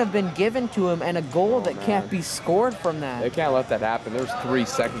shouldn't have been given to him, and a goal that can't be scored from that. They can't let that happen. There's 3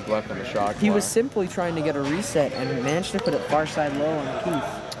 seconds left on the shot He clock. was simply trying to get a reset and managed to put it far side low on Keith.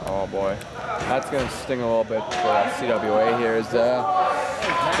 Oh boy, that's gonna sting a little bit for CWA here. Is the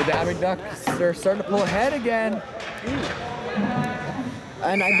Diamond Ducks are starting to pull ahead again.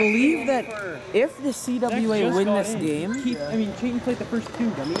 And I believe that if the CWA win this game, Chayton played the first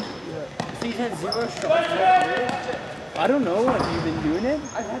 2, dummy. So he's had 0 shots. I don't know. Have you been doing it?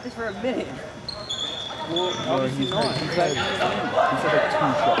 I've had this for a minute. Well, obviously not. He's had like 2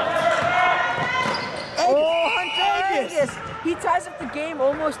 shots. oh, Hunter Angus! He ties up the game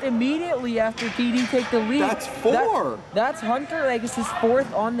almost immediately after TD take the lead. That's 4. That's Hunter Angus'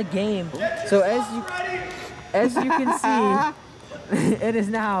 4th on the game. So as you can see, it is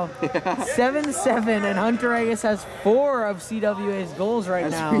now 7-7, and Hunter Angus has 4 of CWA's goals right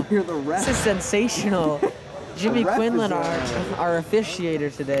now. We hear the ref. This is sensational. Jimmy ref Quinlan, is, our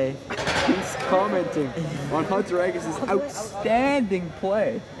officiator today. He's commenting on Hunter Agus' outstanding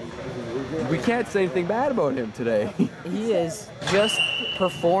play. We can't say anything bad about him today. He is just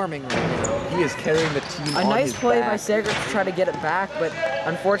performing right now. He is carrying the team A on nice his play back. by Sager to try to get it back, but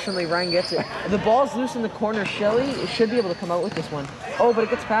unfortunately Ryan gets it. The ball's loose in the corner. Shelley should be able to come out with this one. Oh, but it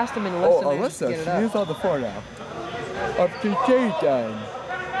gets past him, and Alyssa manages to get it up. She's on the floor now. Up to Jaden.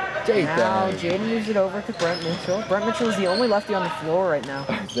 Now Jaden moves it over to Brent Mitchell. Brent Mitchell is the only lefty on the floor right now.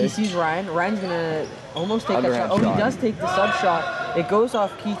 He sees Ryan. Ryan's gonna almost take that shot. Underhand Oh, shot. he does take the sub shot. It goes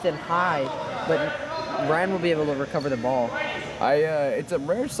off Keith and high, but Ryan will be able to recover the ball. It's a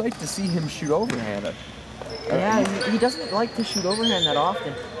rare sight to see him shoot overhand. Yeah, he doesn't like to shoot overhand that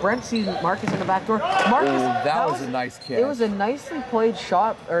often. Brent sees Marcus in the back door. Marcus, that was a nice catch. It was a nicely played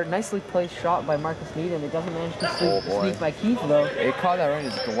shot by Marcus Needham. It doesn't manage to sneak by Keith though. It caught that right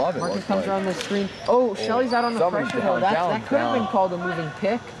in his glove. Marcus comes around the screen. Oh, Shelley's out on the somebody's pressure down, though. down, That could have been down. called a moving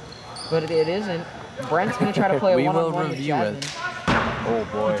pick, but it isn't. Brent's gonna try to play a We will one-on-one with review it. Jasmine. Oh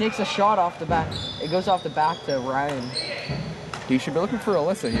boy. He takes a shot off the back. It goes off the back to Ryan. He should be looking for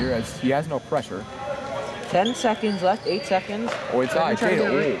Alyssa here as he has no pressure. 10 seconds left, 8 seconds. Oh, inside. Trying to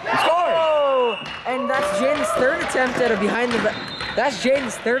Jaden. get it. Oh! And that's Jaden's 3rd attempt at a behind the back. That's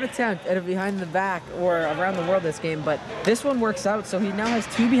Jaden's 3rd attempt at a behind the back or around the world this game, but this one works out, so he now has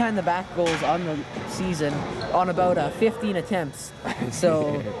 2 behind the back goals on the season on about 15 attempts.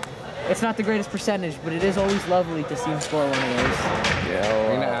 So it's not the greatest percentage, but it is always lovely to see him score one of those. Yeah,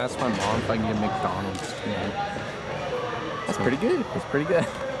 I'm gonna ask my mom if I can get McDonald's tonight. that's pretty good. That's pretty good.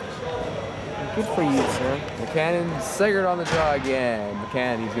 Good for you, sir. McCann Sigurd on the draw again.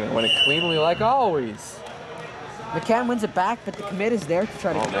 McCann, he's going to win it cleanly like always. McCann wins it back, but the commit is there to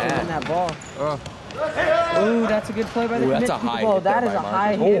try to win that ball. Oh, Ooh, that's a good play by the that's commit. a to keep the high ball. hit That there is a by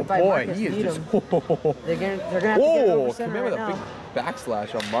high Marcus. hit by Oh boy, Marcus he is just... Needham. They're gonna have to get it over center commit with right a big now.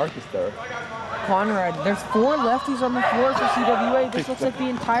 backslash on Marcus there. Conrad, there's 4 lefties on the floor for CWA. This looks like the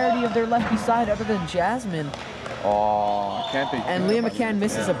entirety of their lefty side other than Jasmine. Oh, can't be. And Liam McCann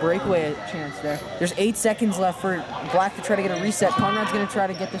misses a breakaway chance there. There's 8 seconds left for Black to try to get a reset. Conrad's going to try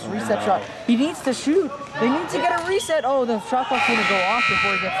to get this reset shot. He needs to shoot. They need to get a reset. Oh, the shot clock's going to go off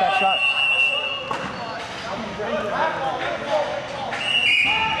before he gets that shot.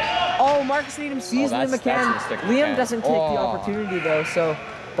 Oh, Marcus Needham sees Liam that's McCann. gonna stick Liam McCann. doesn't take the opportunity though, so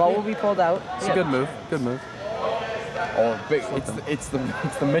ball will be pulled out. It's a good move. Good move. Oh, big! It's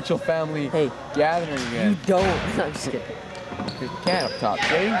the Mitchell family gathering You again. don't. I'm just kidding. Can up top.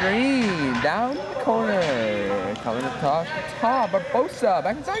 Jay Green down in the corner. Coming up top. Barbosa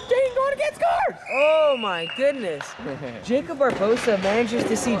back inside. Jaden going to get scores. Oh my goodness. Jacob Barbosa manages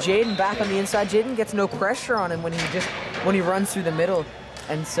to see Jaden back on the inside. Jaden gets no pressure on him when he runs through the middle.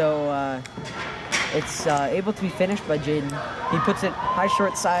 And so it's able to be finished by Jaden. He puts it high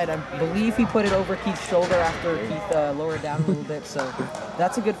short side. I believe he put it over Keith's shoulder after Keith lowered down a little bit. So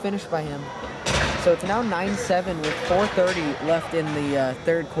that's a good finish by him. So it's now 9-7 with 4:30 left in the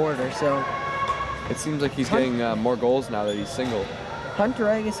 3rd quarter. So It seems like he's getting more goals now that he's single. Hunter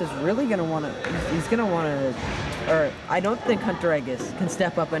Agus is really going to want to, he's going to want to, or I don't think Hunter Agus can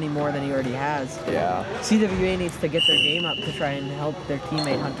step up any more than he already has. Yeah. CWA needs to get their game up to try and help their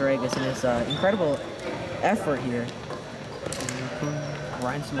teammate Hunter Agus in his incredible effort here.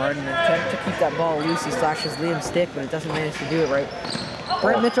 Ryan Smart in an attempt to keep that ball loose. He slashes Liam's stick, but it doesn't manage to do it right.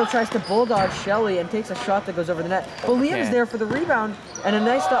 Brent Mitchell tries to bulldog Shelley and takes a shot that goes over the net. But Liam's there for the rebound, and a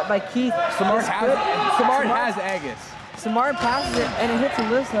nice stop by Keith. Samard has Agus. Samard passes it, and it hits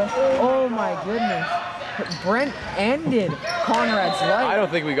Alyssa. Oh my goodness. Brent ended Conrad's life. I don't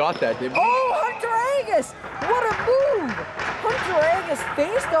think we got that, did we? Oh, Hunter Agus! What a move! Hunter Agus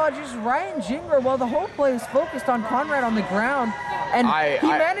face dodges Ryan Ginger while the whole play is focused on Conrad on the ground. And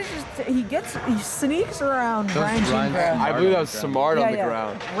he sneaks around Ryan Ginger. I believe that was Samard on the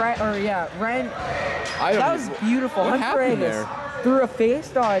ground. Ryan. That was beautiful. What Hunter happened Agus there? threw a face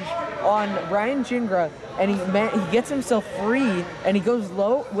dodge on Ryan Gingra, and he gets himself free, and he goes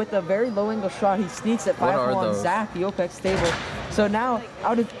low with a very low angle shot. He sneaks at 5 on Zach, the OPEC stable. So now,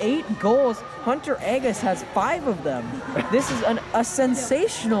 out of 8 goals, Hunter Agus has 5 of them. This is a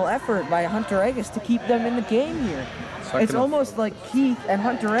sensational effort by Hunter Agus to keep them in the game here. It's almost like Keith and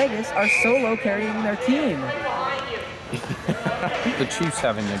Hunter Agus are solo carrying their team. The Chiefs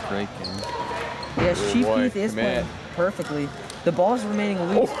having a great game. Yes, Chief Keith is playing perfectly. The ball's remaining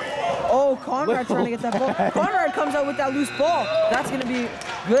loose. Oh, Conrad trying to get that ball. Conrad comes out with that loose ball. That's going to be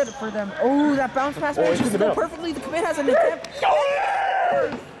good for them. Oh, that bounce pass manages to go perfectly. The commit has an attempt.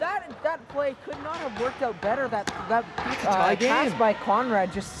 That play could not have worked out better. That pass by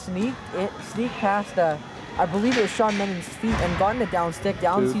Conrad just sneaked past, I believe it was Sean Mennon's feet and gotten it down stick.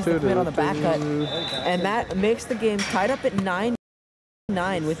 Down sees the commit on the back cut. And that makes the game tied up at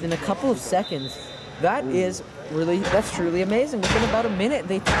 9-9 within a couple of seconds. That's truly amazing. Within about a minute,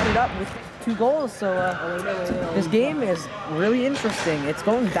 they tied it up with 2 goals. So this game is really interesting. It's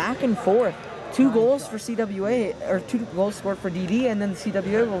going back and forth. 2 goals for CWA, or 2 goals scored for DD, and then the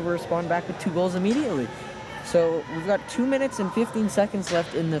CWA will respond back with 2 goals immediately. So we've got 2 minutes and 15 seconds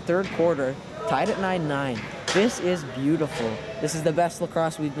left in the 3rd quarter, tied at 9-9. This is beautiful. This is the best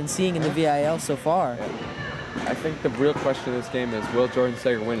lacrosse we've been seeing in the VIL so far. I think the real question of this game is, will Jordan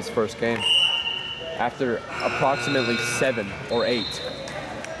Sager win his first game? After approximately 7 or 8.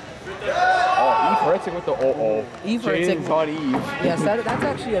 Oh, Eve Hurtzik with the Eve Jaden's on Eve. Yes, that's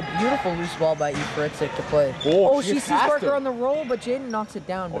actually a beautiful loose ball by Eve Hurtzik to play. Oh, she sees Barker on the roll, but Jaden knocks it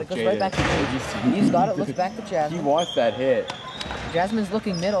down, but it goes right back to Eve. Eve's got it, looks back to Jasmine. He wants that hit. Jasmine's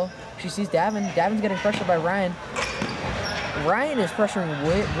looking middle. She sees Davin. Davin's getting pressured by Ryan. Ryan is pressuring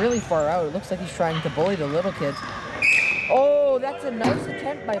really far out. It looks like he's trying to bully the little kids. Oh, that's a nice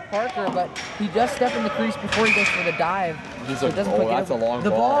attempt by Parker, but he does step in the crease before he goes for the dive. So it doesn't that's a long ball. The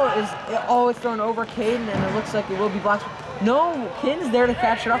ball is, it's thrown over Caden, and it looks like it will be Black's. No, Kin's there to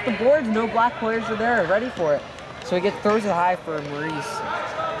catch it off the boards. No Black players are there, ready for it. So he throws it high for Maurice.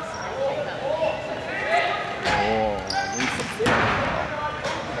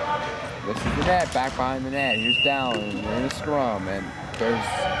 This is the net, back behind the net. Here's Dallin, we're in a scrum, and there's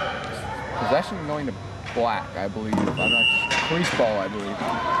possession going to Black, I believe. I'm not crease ball, I believe.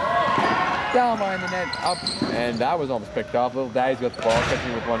 Down behind the net, up, and that was almost picked off. Little Daddy's got the ball,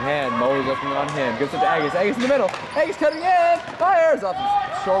 catching with one hand. Mo's looking on him, gives it to Agus. Agus in the middle. Agus cutting in, fires off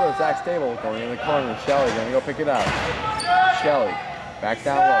his shoulder. Zach Stable going in the corner. Shelly gonna go pick it up. Shelly, back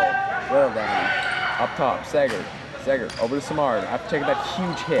down low. Little Daddy, up top. Sager over to Samard after taking that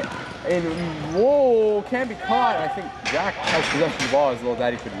huge hit. And whoa, can't be caught. I think Zach has possession of the ball as Little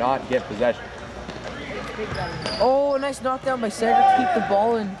Daddy could not get possession. Oh, a nice knockdown by Sager to keep the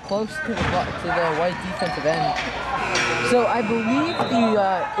ball in close to the white defensive end. So I believe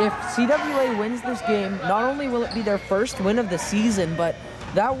if CWA wins this game, not only will it be their first win of the season, but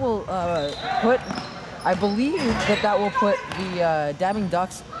that will I believe that will put the Dabbing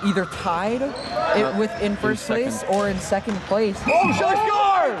Ducks either tied in first place or in second place. Oh, Shelly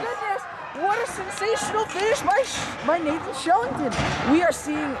scores! What a sensational finish by Nathan Shellington. We are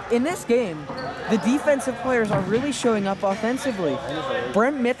seeing in this game, the defensive players are really showing up offensively.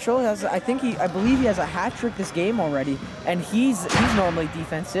 Brent Mitchell I believe he has a hat trick this game already, and he's normally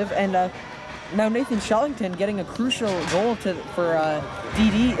defensive. And now Nathan Shellington getting a crucial goal for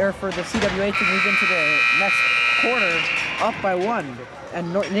DD or for the CWA to move into the next quarter up by 1.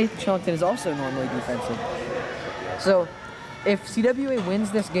 And Nathan Shellington is also normally defensive. So if CWA wins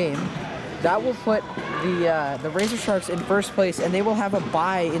this game, that will put the Razor Sharks in first place, and they will have a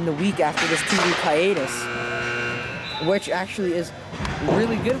bye in the week after this 2-week hiatus, which actually is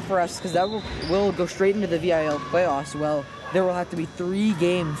really good for us because that will go straight into the VIL playoffs. Well, there will have to be 3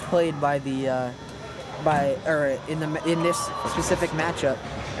 games played by in this specific matchup,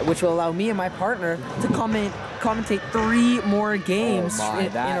 which will allow me and my partner to commentate 3 more games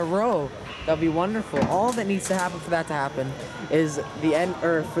in a row. That'll be wonderful. All that needs to happen for that to happen is the end,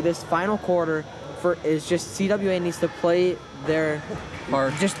 or for this final quarter, is just CWA needs to play their,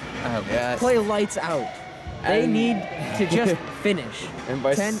 play lights out. They And- need to just finish. And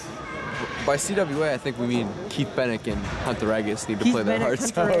by 10 by CWA, I think we mean Keith Bennick and Hunter Eggis need to Keith play their Bennett, hearts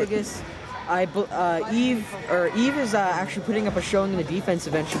Hunter out. Eggis, Eve is actually putting up a showing in the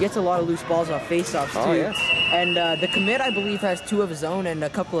defensive end. She gets a lot of loose balls off faceoffs too. Oh, yes. And the commit, I believe, has 2 of his own and a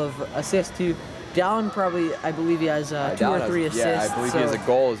couple of assists too. Dallin probably, I believe he has 2 or Dallin 3 has- assists. Yeah, I believe he has a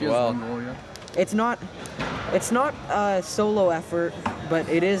goal as He has well. one goal, yeah. It's not a solo effort, but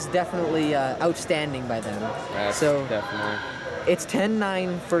it is definitely outstanding by them. Yes, So definitely. it's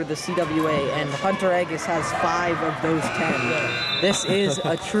 10-9 for the CWA, and Hunter Eggis has 5 of those 10. This is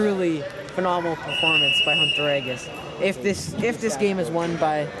a truly phenomenal performance by Hunter Eggis. If this game is won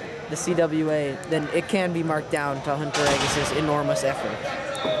by the CWA, then it can be marked down to Hunter Eggis's enormous effort.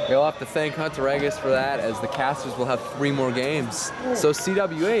 We'll have to thank Hunter Eggis for that, as the Casters will have 3 more games. So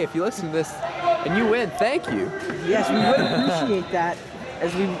CWA, if you listen to this and you win, thank you. Yes, we would appreciate that,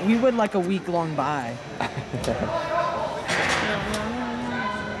 as we would like a week-long bye.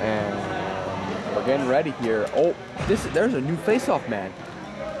 And we're getting ready here. Oh, there's a new face-off, man.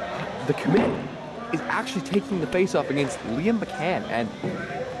 The commit is actually taking the face-off against Liam McCann, and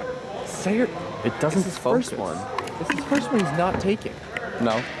Sayer, It doesn't this is his first one. This is the first one he's not taking.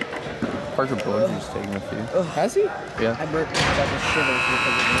 No. Parker Bulger's taking a few. Has he? Yeah. I got the shivers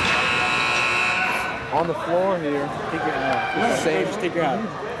because of this. On the floor here. Take your out. Same. Just take your out.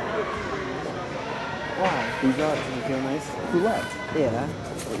 Why? Who's up? Does it feel nice? Who left? Yeah.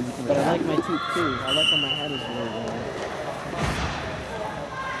 But I like my tooth too. I like how my head is really warm.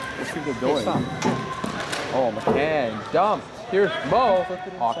 Let's keep the Hey, door. stop. Oh, McCann dumped. Here's Mo.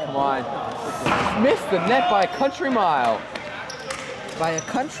 Oh, come on. Missed the net by a country mile. By a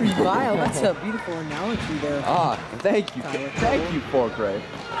country mile. That's a beautiful analogy there. Ah, thank you. Tyler. Thank you, Forgrave.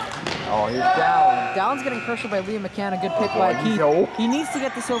 Oh, here's down. Down's getting pressured by Liam McCann. A good pick by Oh, Keith. no. He needs to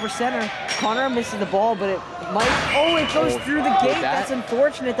get this over center. Connor misses the ball, but it might. Oh, it goes through the gate. that- That's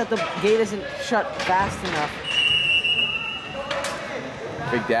unfortunate that the gate isn't shut fast enough.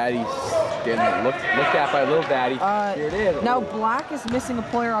 Big Daddy's getting looked at by Little Daddy. Here it is. Now Black is missing a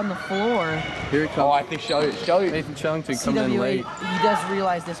player on the floor. Here he comes. Oh, I think Shelly. Nathan Shellington coming in CWA, late. he does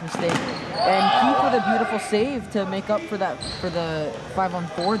realize this mistake, and Keith with a beautiful save to make up for that for the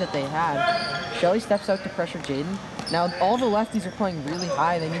 5-on-4 that they had. Shelly steps out to pressure Jaden. Now all the lefties are playing really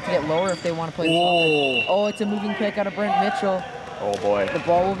high. They need to get lower if they want to play. Oh. Oh, it's a moving pick out of Brent Mitchell. Oh boy. The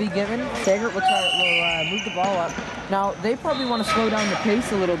ball will be given. Sagert will move the ball up. Now they probably want to slow down the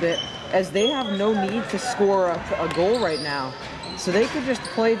pace a little bit, as they have no need to score a goal right now. So they could just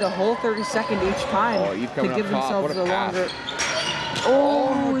play the whole 30-second each time Oh, Eve to coming give up top. themselves What a a pass. longer.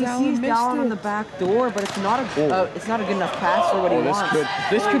 Oh, he Dallin sees missed Dallin on it. the back door, but it's not a good enough pass for what he This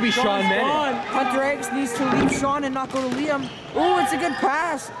wants. could be Sean Menon. Hunter Eggs needs to leave Sean and not go to Liam. Oh, it's a good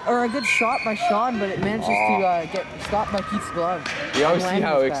pass or a good shot by Sean, but it manages to get stopped by Keith's glove. You always The see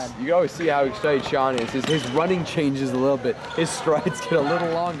landing was bad. you always see how excited Sean is. His running changes a little bit. His strides get a little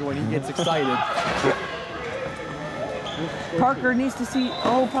longer when he gets excited. Parker needs to see.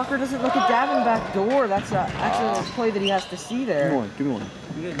 Oh, Parker doesn't look at Davin back door. That's a play that he has to see there. Give me one.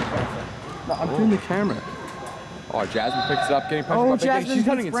 No, I'm doing the camera. Oh, Jasmine picks it up, getting pressured Oh, by Big Daddy. Jasmine She's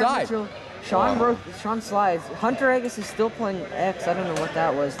cutting beats Brent inside. Mitchell. Sean slides. Hunter Eggis is still playing X. I don't know what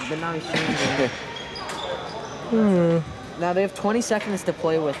that was, but now he's changing. Now they have 20 seconds to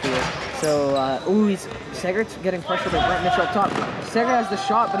play with here. So, Segert's getting pressured by Brent Mitchell up top. Segert has the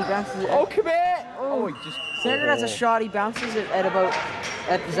shot, but he bounces it. Oh, commit! Oh, he just. Segert has a shot. He bounces it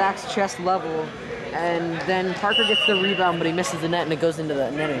at Zach's chest level, and then Parker gets the rebound, but he misses the net, and it goes into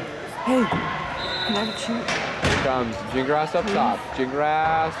the netting. Hey, can I have a shoot? Here comes Gingras up top.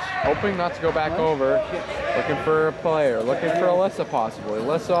 Gingras hoping not to go back over. Looking for a player. Looking for Alyssa possibly.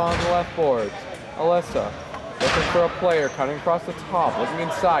 Alyssa on the left boards. Alyssa. Looking for a player, cutting across the top, looking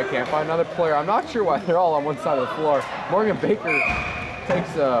inside, can't find another player. I'm not sure why they're all on one side of the floor. Morgan Baker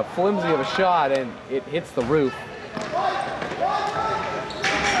takes a flimsy of a shot and it hits the roof.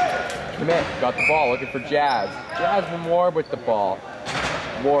 Commit, got the ball, looking for Jazz. Jasmine Ward with the ball.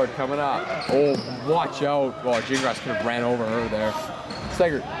 Ward coming up. Oh, watch out. Oh, Gingras could have ran over her there.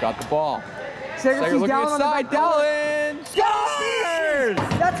 Segert got the ball. Segert looking inside, Dallin! Scores!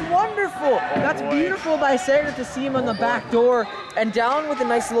 That's wonderful. That's beautiful by Segert to see him on the back door. And Dallin with a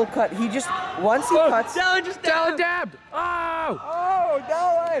nice little cut. He just, once he cuts. Dallin dabbed! Oh! Oh,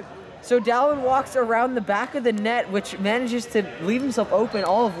 Dallin! So Dallin walks around the back of the net, which manages to leave himself open.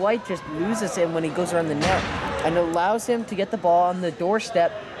 All of White just loses him when he goes around the net, and allows him to get the ball on the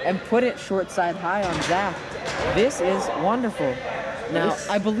doorstep and put it short side high on Zach. This is wonderful. Now,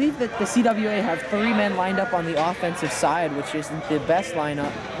 I believe that the CWA have 3 men lined up on the offensive side, which isn't the best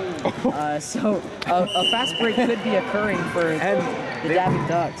lineup. So a fast break could be occurring for the Dabbing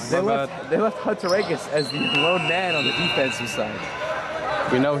Ducks. They left Hunter-Regus as the lone man on the defensive side.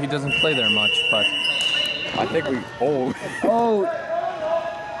 We know he doesn't play there much, but I think we. Oh,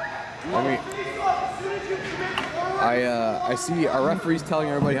 I see our referee's telling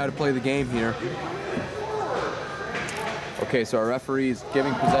everybody how to play the game here. Okay, so our referee is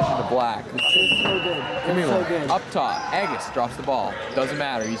giving possession to Black. it's so good. It's so good. Up top, Agus drops the ball. Doesn't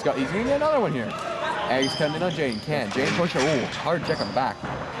matter. He's gonna get another one here. Agus coming in on Jane. Jane push it. Ooh, hard check on the back.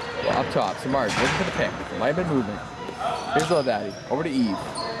 Well, up top, Samard looking for the pick. Might have been moving. Here's Little Daddy. Over to Eve.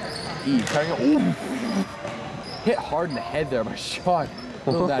 Eve cutting it. Ooh. Hit hard in the head there by Sean.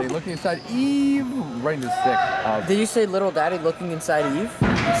 Little Daddy looking inside Eve. Right in the stick. Did you say Little Daddy looking inside Eve?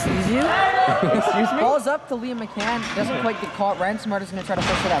 He sees you? Excuse me? Ball's up to Liam McCann. Doesn't quite get caught. Ransomart is going to try to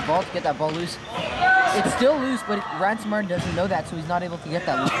push for that ball to get that ball loose. It's still loose, but Ransomart doesn't know that, so he's not able to get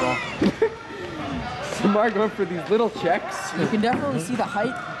that loose ball. Samard going for these little checks. You can definitely see the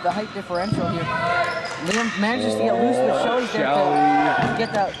height differential here. Liam manages to get loose, but Shelly's there to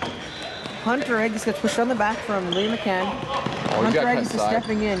get that. Hunter-Regus gets pushed on the back from Liam McCann. Hunter-Regus is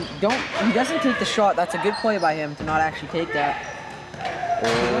stepping in. He doesn't take the shot. That's a good play by him to not actually take that.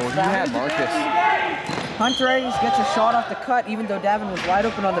 Oh, he had Marcus. Hunter-Regus gets a shot off the cut, even though Davin was wide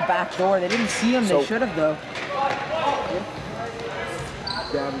open on the back door. They didn't see him. They should have, though.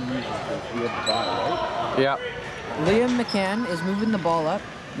 yeah. Liam McCann is moving the ball up.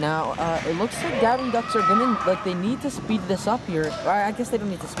 Now, it looks like Dabbing Ducks are they need to speed this up here. I guess they don't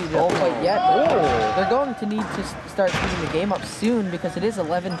need to speed it up quite yet, but they're going to need to start speeding the game up soon because it is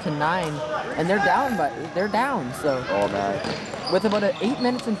 11-9, and they're down, so. Oh, man. With about 8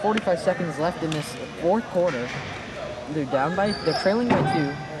 minutes and 45 seconds left in this 4th quarter, they're trailing by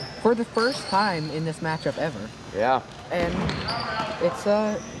 2 for the first time in this matchup ever. Yeah. And it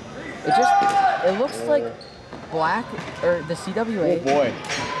looks like Black, or the CWA. Oh boy.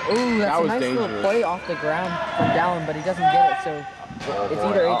 Ooh, that's a nice dangerous. little play off the ground from Dallin, but he doesn't get it, so it's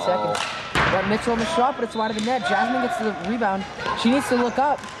either 8 seconds. Got Mitchell on the shot, but it's wide of the net. Jasmine gets the rebound. She needs to look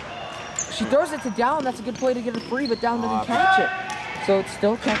up. She throws it to Dallin. That's a good play to get it free, but Dallin doesn't catch it. So it's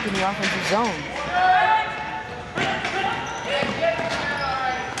still kept in the offensive zone.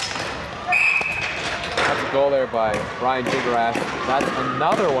 That's a goal there by Ryan Gigrath. That's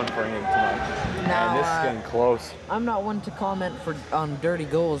another one for him tonight. Now, and this is getting close. I'm not one to comment on dirty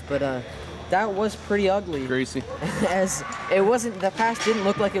goals, but that was pretty ugly. Greasy. As the pass didn't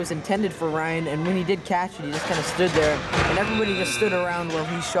look like it was intended for Ryan, and when he did catch it, he just kind of stood there, and everybody just stood around while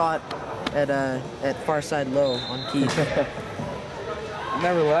he shot at far side low on Keith.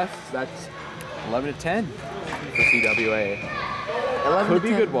 Nevertheless, that's 11-10 for CWA. 11 Could to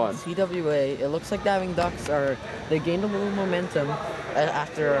be a 10 good one. CWA. It looks like Dabbing Ducks they gained a little momentum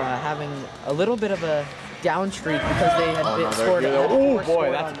after having a little bit of a down streak because they had scored. Oh boy,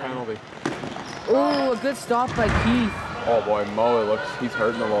 that's a penalty. Ooh, a good stop by Keith. Oh boy, Mo, he's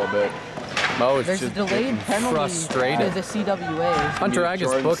hurting a little bit. Mo is There's a just delayed penalty frustrated. to the CWA. Hunter-Regus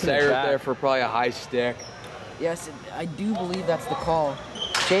Jordan booking it Sayre back. there for probably a high stick. Yes, I do believe that's the call.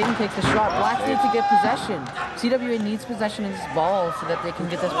 Jaden takes the shot. Black needs to get possession. CWA needs possession of this ball so that they can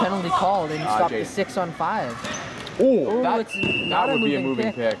get this penalty called and stop the 6-on-5. Oh, that not would be a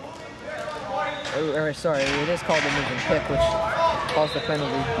moving pick. Sorry, it is called a moving pick, which calls the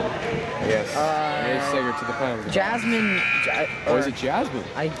penalty. Yes, it is Sager to the penalty. Jasmine. Or is it Jasmine?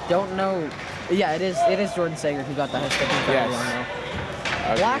 I don't know. Yeah, it is Jordan Sager who got the high stepping penalty on there.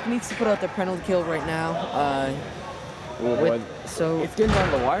 Black needs to put out their penalty kill right now. So it's getting down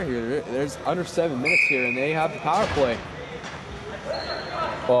to the wire here. There's under 7 minutes here, and they have the power play.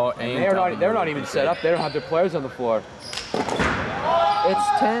 Well, And they're not even set up. They don't have their players on the floor. it's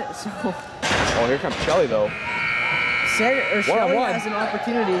 10. So Oh, here comes Shelly though. Shelly has an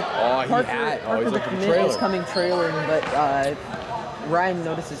opportunity. Oh, Parker he's the looking for commit trailer. is coming trailering, but Ryan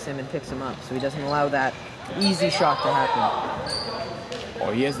notices him and picks him up, so he doesn't allow that easy shot to happen.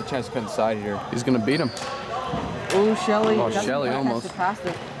 Oh, he has the chance to cut inside here. He's gonna beat him. Ooh, Shelly. Oh, doesn't Shelly quite catch almost. the pass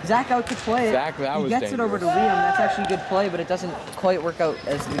there. Zach out to play it. Zach, that he was gets it over to Liam. That's actually a good play, but it doesn't quite work out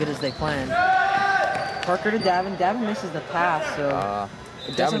as good as they planned. Parker to Davin. Davin misses the pass, so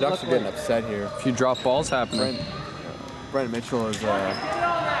it doesn't Dabbing Ducks look are getting like... upset here. A few drop balls happening. Brent Mitchell is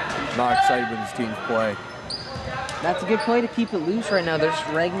not excited with his team's play. That's a good play to keep it loose right now. They're just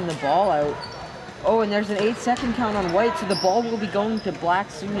dragging the ball out. Oh, and there's an 8-second count on White, so the ball will be going to Black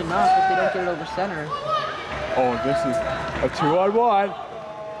soon enough if they don't get it over center. Oh, this is a 2-on-1.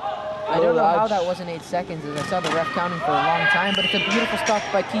 I don't know how that wasn't 8 seconds, as I saw the ref counting for a long time, but it's a beautiful stop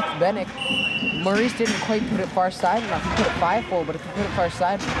by Keith Bennick. Maurice didn't quite put it far side enough. He put it 5-full, but if he put it far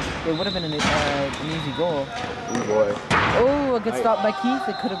side, it would have been an easy goal. Oh boy. Oh, a good stop by Keith.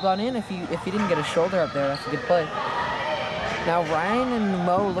 It could have gone in if he didn't get his shoulder up there. That's a good play. Now Ryan and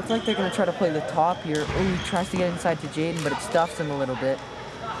Mo look like they're going to try to play the top here. Oh, he tries to get inside to Jaden, but it stuffs him a little bit.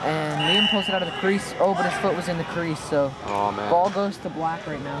 And Liam pulls it out of the crease. Oh, but his foot was in the crease, so ball goes to Black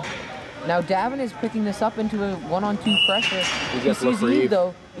right now. Now Davin is picking this up into a 1-on-2 pressure. He sees Eve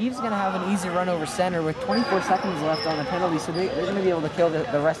though. Eve's gonna have an easy run over center with 24 seconds left on the penalty, so they're gonna be able to kill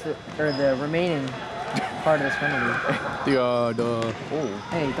the rest of, or the remaining part of this penalty. Hey,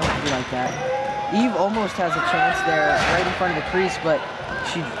 don't be like that. Eve almost has a chance there right in front of the crease, but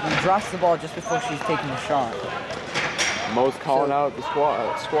she drops the ball just before she's taking the shot. Mo's calling out the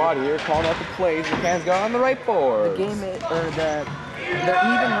squad here, calling out the plays. McCann's got on the right board. They're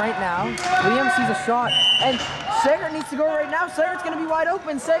even right now. Liam sees a shot, and Segert needs to go right now. Segert's going to be wide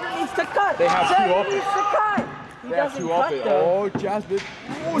open. Segert needs to cut. They have two open. Needs to cut. He They have doesn't two cut open. though. Oh, Jasmine.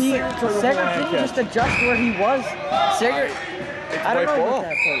 Oh, Segert didn't just adjust where he was. Segert, I don't know about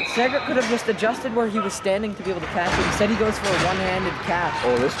that play. Segert could have just adjusted where he was standing to be able to catch it. Instead, he goes for a one-handed catch.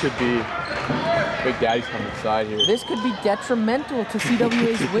 Oh, this could be Big Daddy's coming inside here. This could be detrimental to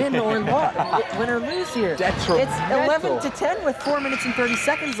CWA's win or lose here. Detrimental. It's 11-10 with 4 minutes and 30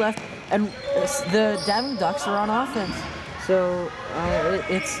 seconds left, and the Davin Ducks are on offense. So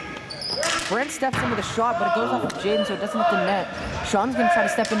Brent steps in with a shot, but it goes off of Jaden, so it doesn't hit the net. Sean's gonna try to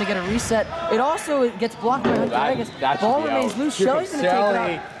step in to get a reset. It also gets blocked by Hunter Vegas. Ball remains loose. Shelly's gonna take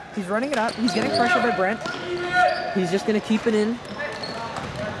it out. He's running it up. He's getting pressure by Brent. He's just gonna keep it in.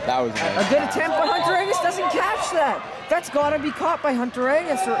 That was nice. A good attempt, but Hunter Agus doesn't catch that. That's gotta be caught by Hunter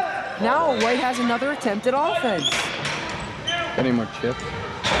Agus. Now White has another attempt at offense. Got any more chips?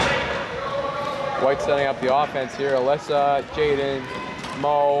 White setting up the offense here. Alyssa, Jaden,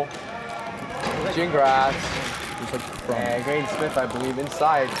 Mo, Gingras, and Graydon Smith, I believe,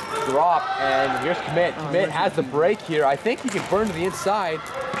 inside. Drop, and here's Commit. Commit has the break here. I think he can burn to the inside.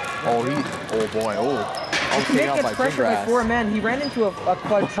 Oh boy. Commit gets pressure by 4 men. He ran into a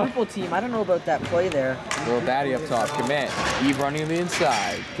quadruple team. I don't know about that play there. Little Daddy up top. Commit. Eve running on the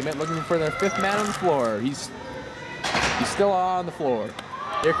inside. Commit looking for their 5th man on the floor. He's still on the floor.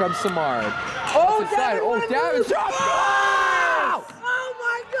 Here comes Samard. Oh, Davin! Oh, Davin! Shot! Oh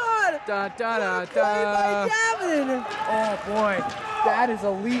my God! Da da da Play by Davin! Oh boy, that is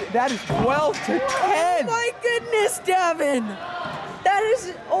elite. That is 12-10. Oh my goodness, Davin! That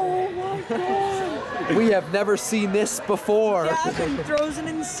is, oh my God! We have never seen this before. Davin throws an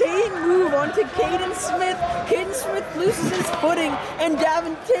insane move onto Caden Smith. Caden Smith loses his footing, and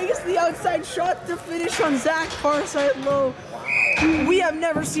Davin takes the outside shot to finish on Zach far side low. We have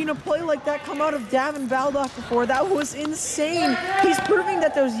never seen a play like that come out of Davin Baldock before. That was insane. He's proving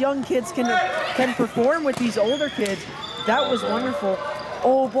that those young kids can perform with these older kids. That was wonderful.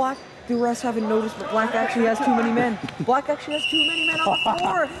 Oh, Black, the rest haven't noticed, but Black actually has too many men. Black actually has too many men on the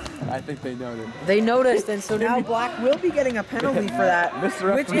floor. I think they noticed. They noticed, and so now Black will be getting a penalty for that.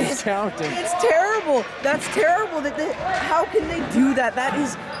 Mr. Referee's counting. It's terrible. That's terrible. How can they do that? That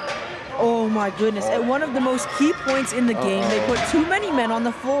is... Oh my goodness. At one of the most key points in the game, they put too many men on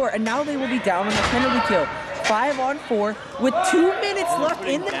the floor, and now they will be down on the penalty kill. 5-on-4 with 2 minutes left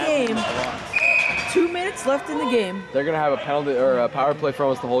in the game. 2 minutes left in the game. They're gonna have a penalty or a power play for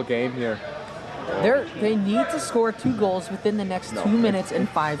almost the whole game here. They need to score 2 goals within the next 2 minutes and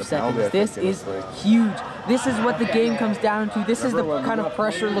 5 seconds. This is huge. This is what the game comes down to. This is the kind of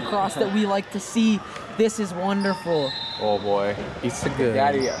pressure lacrosse that we like to see. This is wonderful. Oh boy, he's so good.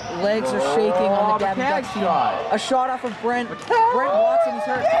 Daddy. Legs are shaking on the Davin Ducks team. A shot off of Brent. Brent walks and he's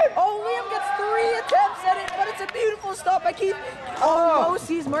hurt. Oh, Liam gets 3 attempts at it, but it's a beautiful stop by Keith. Oh, Mo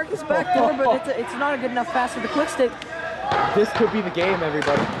sees Marcus back door, but it's not a good enough pass for the quick stick. This could be the game,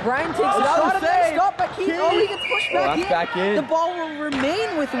 everybody. Ryan takes a shot at the stop by Keith. Oh, he gets pushed back in. The ball will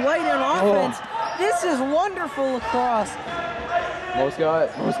remain with White on offense. This is wonderful lacrosse. Mo's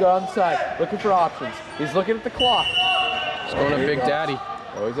got on the side, looking for options. He's looking at the clock. He's going to Big Daddy.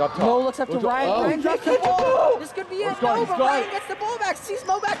 Oh, he's up top. Mo looks up to Ryan. Ryan drops the ball. This could be it. No, but Ryan gets the ball back. Sees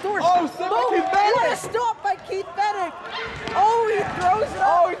Mo back doors. Oh, what a stop by Keith Bennick. Oh, he throws it up.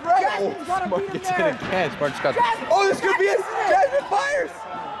 Oh, he's right. Jasmine's got to beat him Gets there. in again. Sparks got Oh, this could be it. Jasmine fires.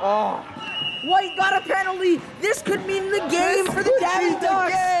 Oh. White got a penalty. This could mean the game for the Davin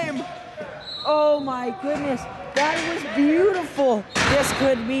Ducks. Oh my goodness. That was beautiful. This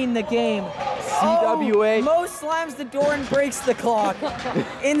could mean the game. CWA. Oh, Mo slams the door and breaks the clock.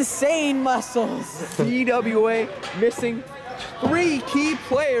 Insane muscles. CWA missing 3 key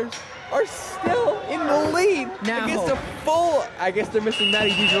players are still in the lead Now. against a full, I guess they're missing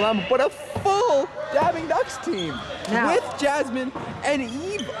Maddie DiGirolamo, but a full Dabbing Ducks team Now. with Jasmine and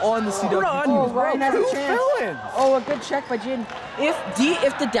Eve on the CWA. Oh, Ryan has Two a chance. villains. Oh, a good check by Jin. If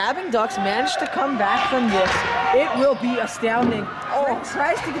the Dabbing Ducks manage to come back from this, it will be astounding. Oh,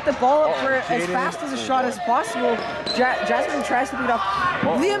 tries to get the ball up for as Jaden. fast as a shot as possible. Jasmine tries to beat off.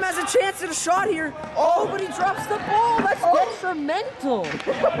 Liam has a chance at a shot here. Oh, but he drops the ball. That's detrimental.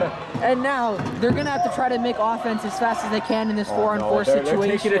 And now they're gonna have to try to make offense as fast as they can in this 4-on-4 They're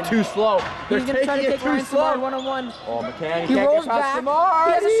situation. taking it too slow. They're He's gonna try to taking it take too Ryan slow. Samard one-on-one. Oh, McCann, He can't rolls get past back. Samard.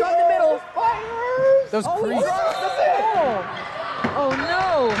 He has a shot in the middle. Fires. Those Oh, he crease. drops the ball. Oh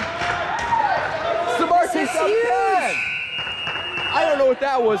no. Samard This is takes out huge. Ken. I don't know what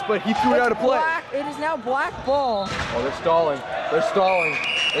that was, but he threw it out of play. Black. It is now black ball. Oh, they're stalling. They're stalling.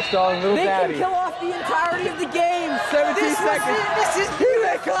 They're stalling little They daddy. can kill off the entirety of the game. 17 This is seconds. it. This is Here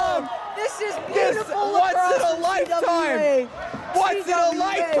they beautiful. come. This is This beautiful. once across in a the lifetime. CWA. Once in a CWA.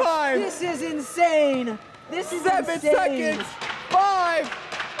 lifetime. This is insane. This is 7 insane. seconds. 5,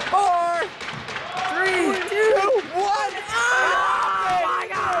 4, 3, 2, 1. Oh my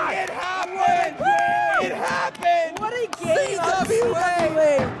God! It happened! It happened! What a game.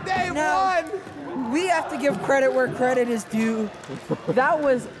 CWA! They Now, won! We have to give credit where credit is due. That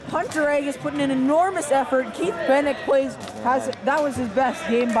was Hunter Agus putting in enormous effort. Keith Bennick that was his best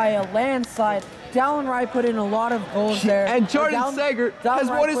game by a landslide. Dallin Rye put in a lot of goals there. And Jordan Segert has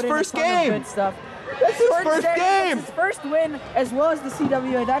won his first game. Good stuff. That's his Jordan first Segert game. gets his first win, as well as the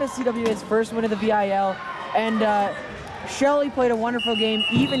CWA. That is CWA's first win of the VIL. And Shelly played a wonderful game.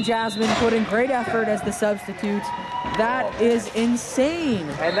 Even Jasmine put in great effort as the substitute. That is insane.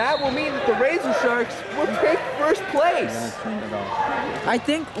 And that will mean that the Razor Sharks will take first place. I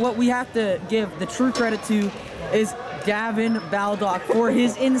think what we have to give the true credit to is Gavin Baldock for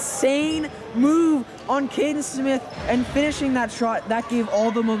his insane move on Caden Smith and finishing that shot. That gave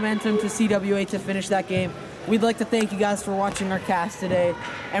all the momentum to CWA to finish that game. We'd like to thank you guys for watching our cast today,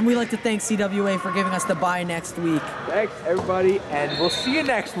 and we'd like to thank CWA for giving us the bye next week. Thanks, everybody, and we'll see you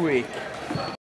next week.